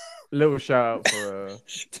eyes. little shout out for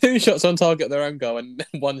 2 shots on target at their own goal and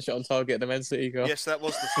 1 shot on target at the Man City goal. Yes, that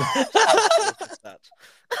was the stat.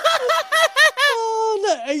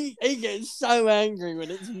 Oh, no, he gets so angry when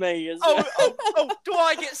it's me as well. Oh, do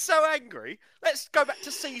I get so angry? Let's go back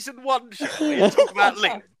to season 1, shall we, and talk about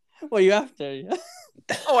Liam. Well, you have to.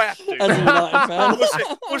 Oh, I have to. As a United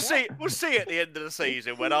fan. We'll see at the end of the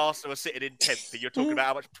season when Arsenal are sitting in 10th and you're talking about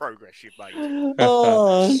how much progress you've made.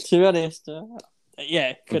 Oh, to be honest,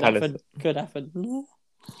 yeah, could Palace. happen. Could happen.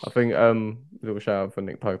 I think little shout out for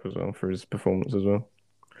Nick Pope as well for his performance as well.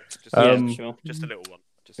 Just, Yeah, sure. just a little one.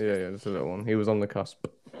 Yeah, just a little one. He was on the cusp.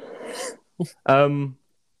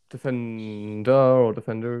 Defender or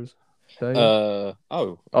defenders? Dave? Oh,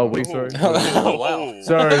 we sorry. Oh, wow.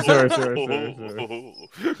 Sorry.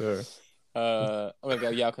 I'm gonna go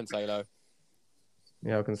Yao Cancelo.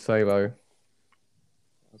 Yeah, I can say low.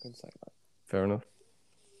 Fair enough.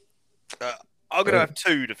 I'm going to have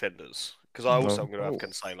 2 defenders because I also am going to have Oh.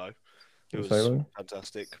 Cancelo, who was Cancelo?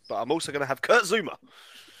 fantastic. But I'm also going to have Kurt Zuma.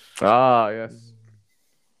 Ah, yes.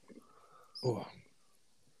 Oh.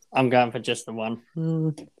 I'm going for just the one.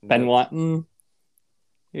 Ben White.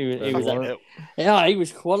 He was Fucking hell. yeah, he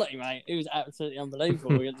was quality, mate. He was absolutely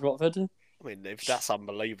unbelievable against Watford. I mean, if that's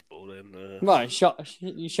unbelievable, then Right,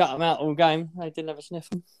 you shut him out all game. They didn't have a sniff.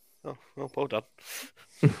 oh, well done.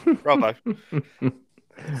 Bravo.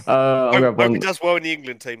 I'm Hope going he does well in the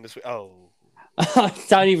England team this week. Oh.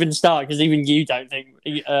 Don't even start because even you don't think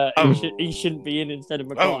he Oh. shouldn't be in instead of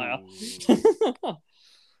Maguire.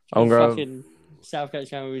 I'm going. Fucking Southgate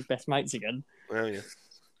showing with his best mates again. Well, yeah.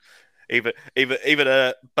 Even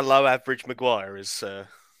a below average Maguire is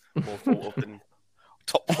more thought of than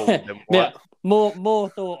top form than White. Yeah, more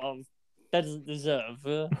thought of. Doesn't deserve.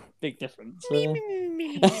 Big difference.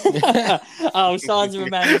 Oh, signs of a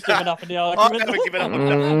man who's given up in the I argument. haven't given up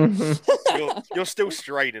on nothing. You're still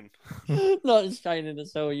straining. Not straining at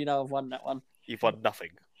all. You know, I've won that one. You've won nothing.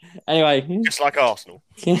 Anyway, Just like Arsenal.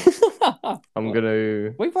 I'm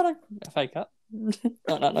gonna. we won a FA Cup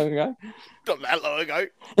not that long ago. Not that long ago.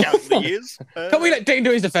 Counting the years. Can't we let Dean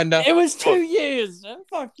do his defender? It was 2 years.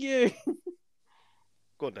 Fuck you.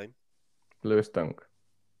 Go on, Dane. Lewis Dunk.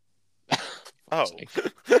 Oh.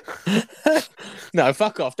 No,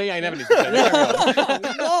 fuck off. Dean ain't having his defender. Carry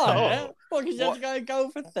on. Why? What, because you had to go and goal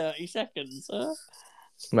for 30 seconds?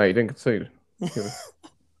 Mate, you didn't concede. I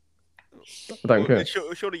don't care.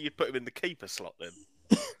 Surely you'd put him in the keeper slot then.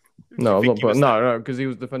 No, I'm think not. he But was no, because he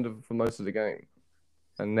was defender for most of the game,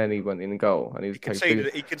 and then he went in goal, and he He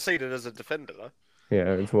conceded as a defender though.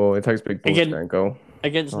 Yeah, well, it takes big balls to Again- go in goal.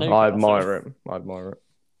 Against Newcastle. I admire it. I admire it.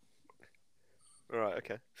 All right,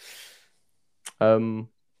 okay. Dave,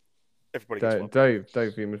 Everybody gets one. Dave,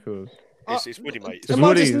 for your midfielders. It's Woody, mate. It's Am I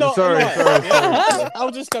Woody. just not Sorry.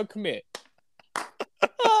 I'll just go commit.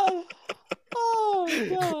 Oh,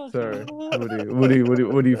 God. Sorry,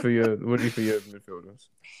 Woody for your midfielders.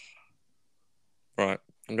 Right,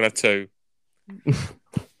 I'm gonna have two.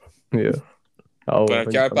 Yeah. Oh,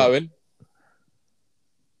 Jared Bowen.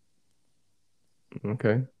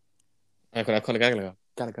 Okay. I'm gonna Conor Gallagher.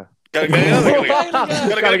 Gallagher. Go.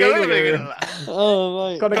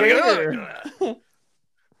 Oh, mate.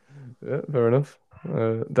 Yeah, fair enough.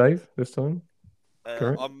 Dave, this time.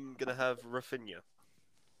 Correct. I'm gonna have Rafinha.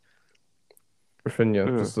 Rafinha,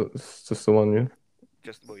 just the one, yeah.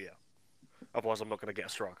 Yeah. Otherwise, I'm not gonna get a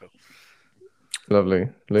striker. Lovely.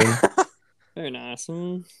 Liam? Very nice.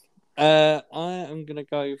 I am going to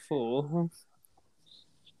go for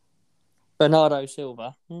Bernardo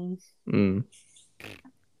Silva. Mm.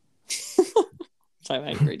 So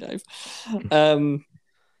angry, Dave. And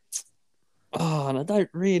I don't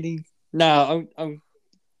really. No, I'm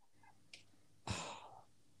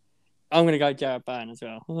going to go Jared Bowen as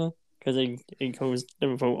well because he calls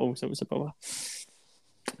Liverpool all sorts of bother.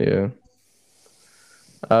 Yeah.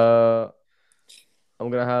 I'm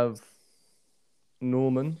going to have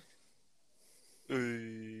Norman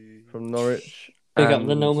from Norwich. Big up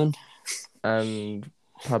the Norman. And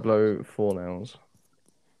Pablo Fornals.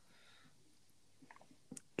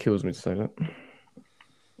 Kills me to say that.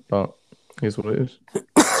 But here's what it is.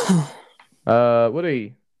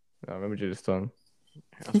 Woody. I remembered you this time.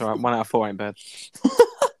 That's all right. 1 out of 4 ain't bad.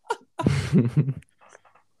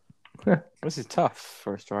 This is tough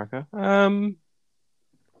for a striker. I'm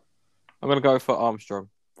going to go for Armstrong.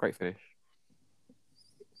 Great finish.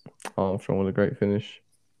 Armstrong with a great finish.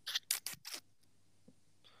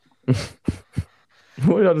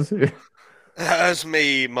 What did I just hear? That's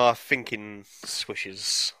me, my thinking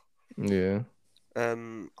swishes. Yeah.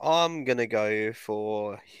 I'm gonna go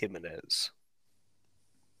for Jimenez.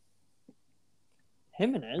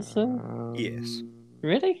 Jimenez? Yes.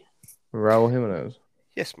 Really? Raul Jimenez.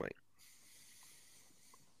 Yes, mate.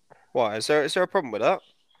 Why? Is there a problem with that?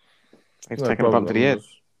 He's No taking a bump to the problem. head.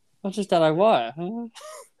 I just don't know why.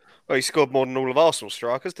 Well, he scored more than all of Arsenal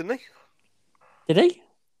strikers, didn't he? Did he?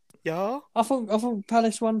 Yeah. I thought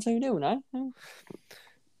Palace won 2-0, no?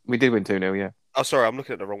 We did win 2-0, yeah. Oh, sorry, I'm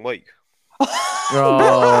looking at the wrong week.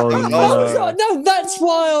 Oh, no. No, that's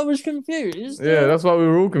why I was confused. Yeah, that's why we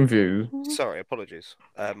were all confused. Sorry, apologies.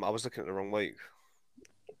 I was looking at the wrong week.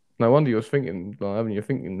 No wonder you was thinking, like, having your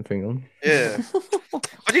thinking thing on. Yeah.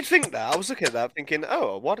 I did think that. I was looking at that thinking,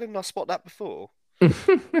 oh, why didn't I spot that before? I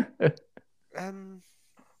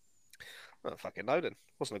don't fucking know then.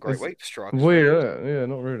 Wasn't a great week for strikers. Weird, yeah,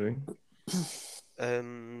 not really. I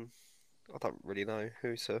don't really know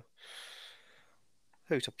who to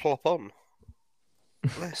plop on.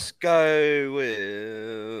 Let's go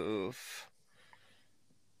with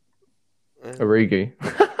Origi.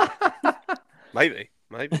 maybe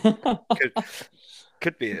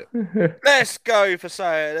could be it. Let's go for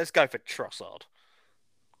Trossard.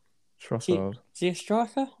 Trossard. Is he a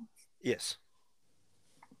striker? Yes.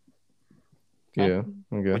 Yeah.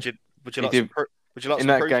 Okay. Would you He like did- would you like In some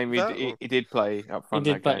that proof game, of that, or- he did play up He front.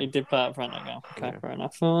 did, that play, game. he did play up front again. Okay, Yeah. fair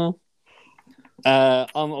enough.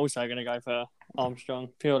 I'm also going to go for Armstrong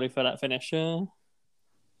purely for that finish. Yeah,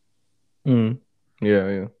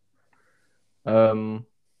 yeah.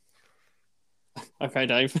 Okay,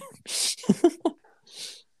 Dave. Is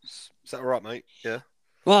that all right, mate? Yeah.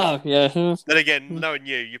 Well, yeah. Then again, knowing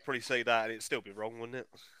you, you'd probably say that, and it'd still be wrong, wouldn't it?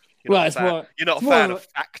 You're Well, not a it's fan. more- You're not it's a more fan of of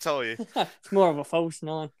fact, are you? It's more of a false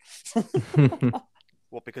nine.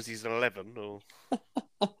 What, because he's an 11, or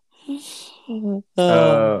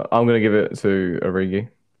I'm gonna give it to Origi.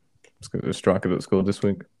 It's the striker that scored this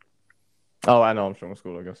week. Oh, and Armstrong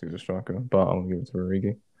scored. I guess he's a striker, but I'm gonna give it to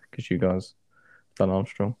Origi because you guys done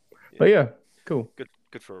Armstrong. But yeah, cool.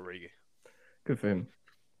 good for Origi. Good for him.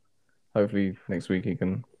 Hopefully next week he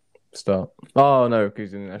can start. Oh no, because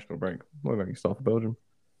he's in the national break. What about you start for Belgium?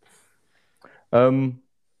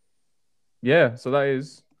 Yeah, so that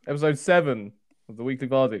is episode 7 of the Weekly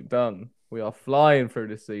Verdict done. We are flying through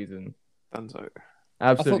this season. Dunzo.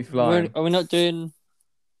 Absolutely flying. Are we not doing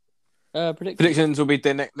predictions? Predictions will be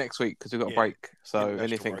there next week because we've got a Yeah. break, so International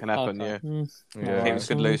anything break. can happen. Okay. Yeah, Yeah, teams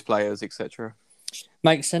could lose players, etc.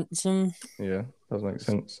 Makes sense. yeah, does make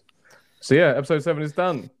sense. So yeah, episode 7 is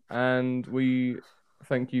done, and we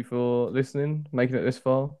thank you for listening, making it this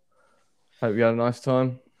far. Hope you had a nice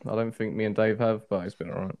time. I don't think me and Dave have, but it's been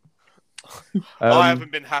alright. I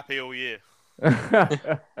haven't been happy all year.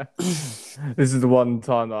 This is the one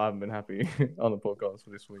time that I haven't been happy on the podcast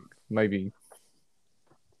for this week. Maybe,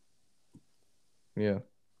 yeah,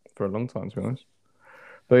 for a long time, to be honest.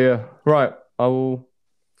 But yeah, right. I will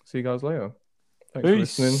see you guys later. Thanks for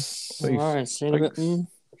listening. Peace. All right, see you in a bit.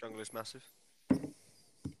 Thanks. Jungle is massive.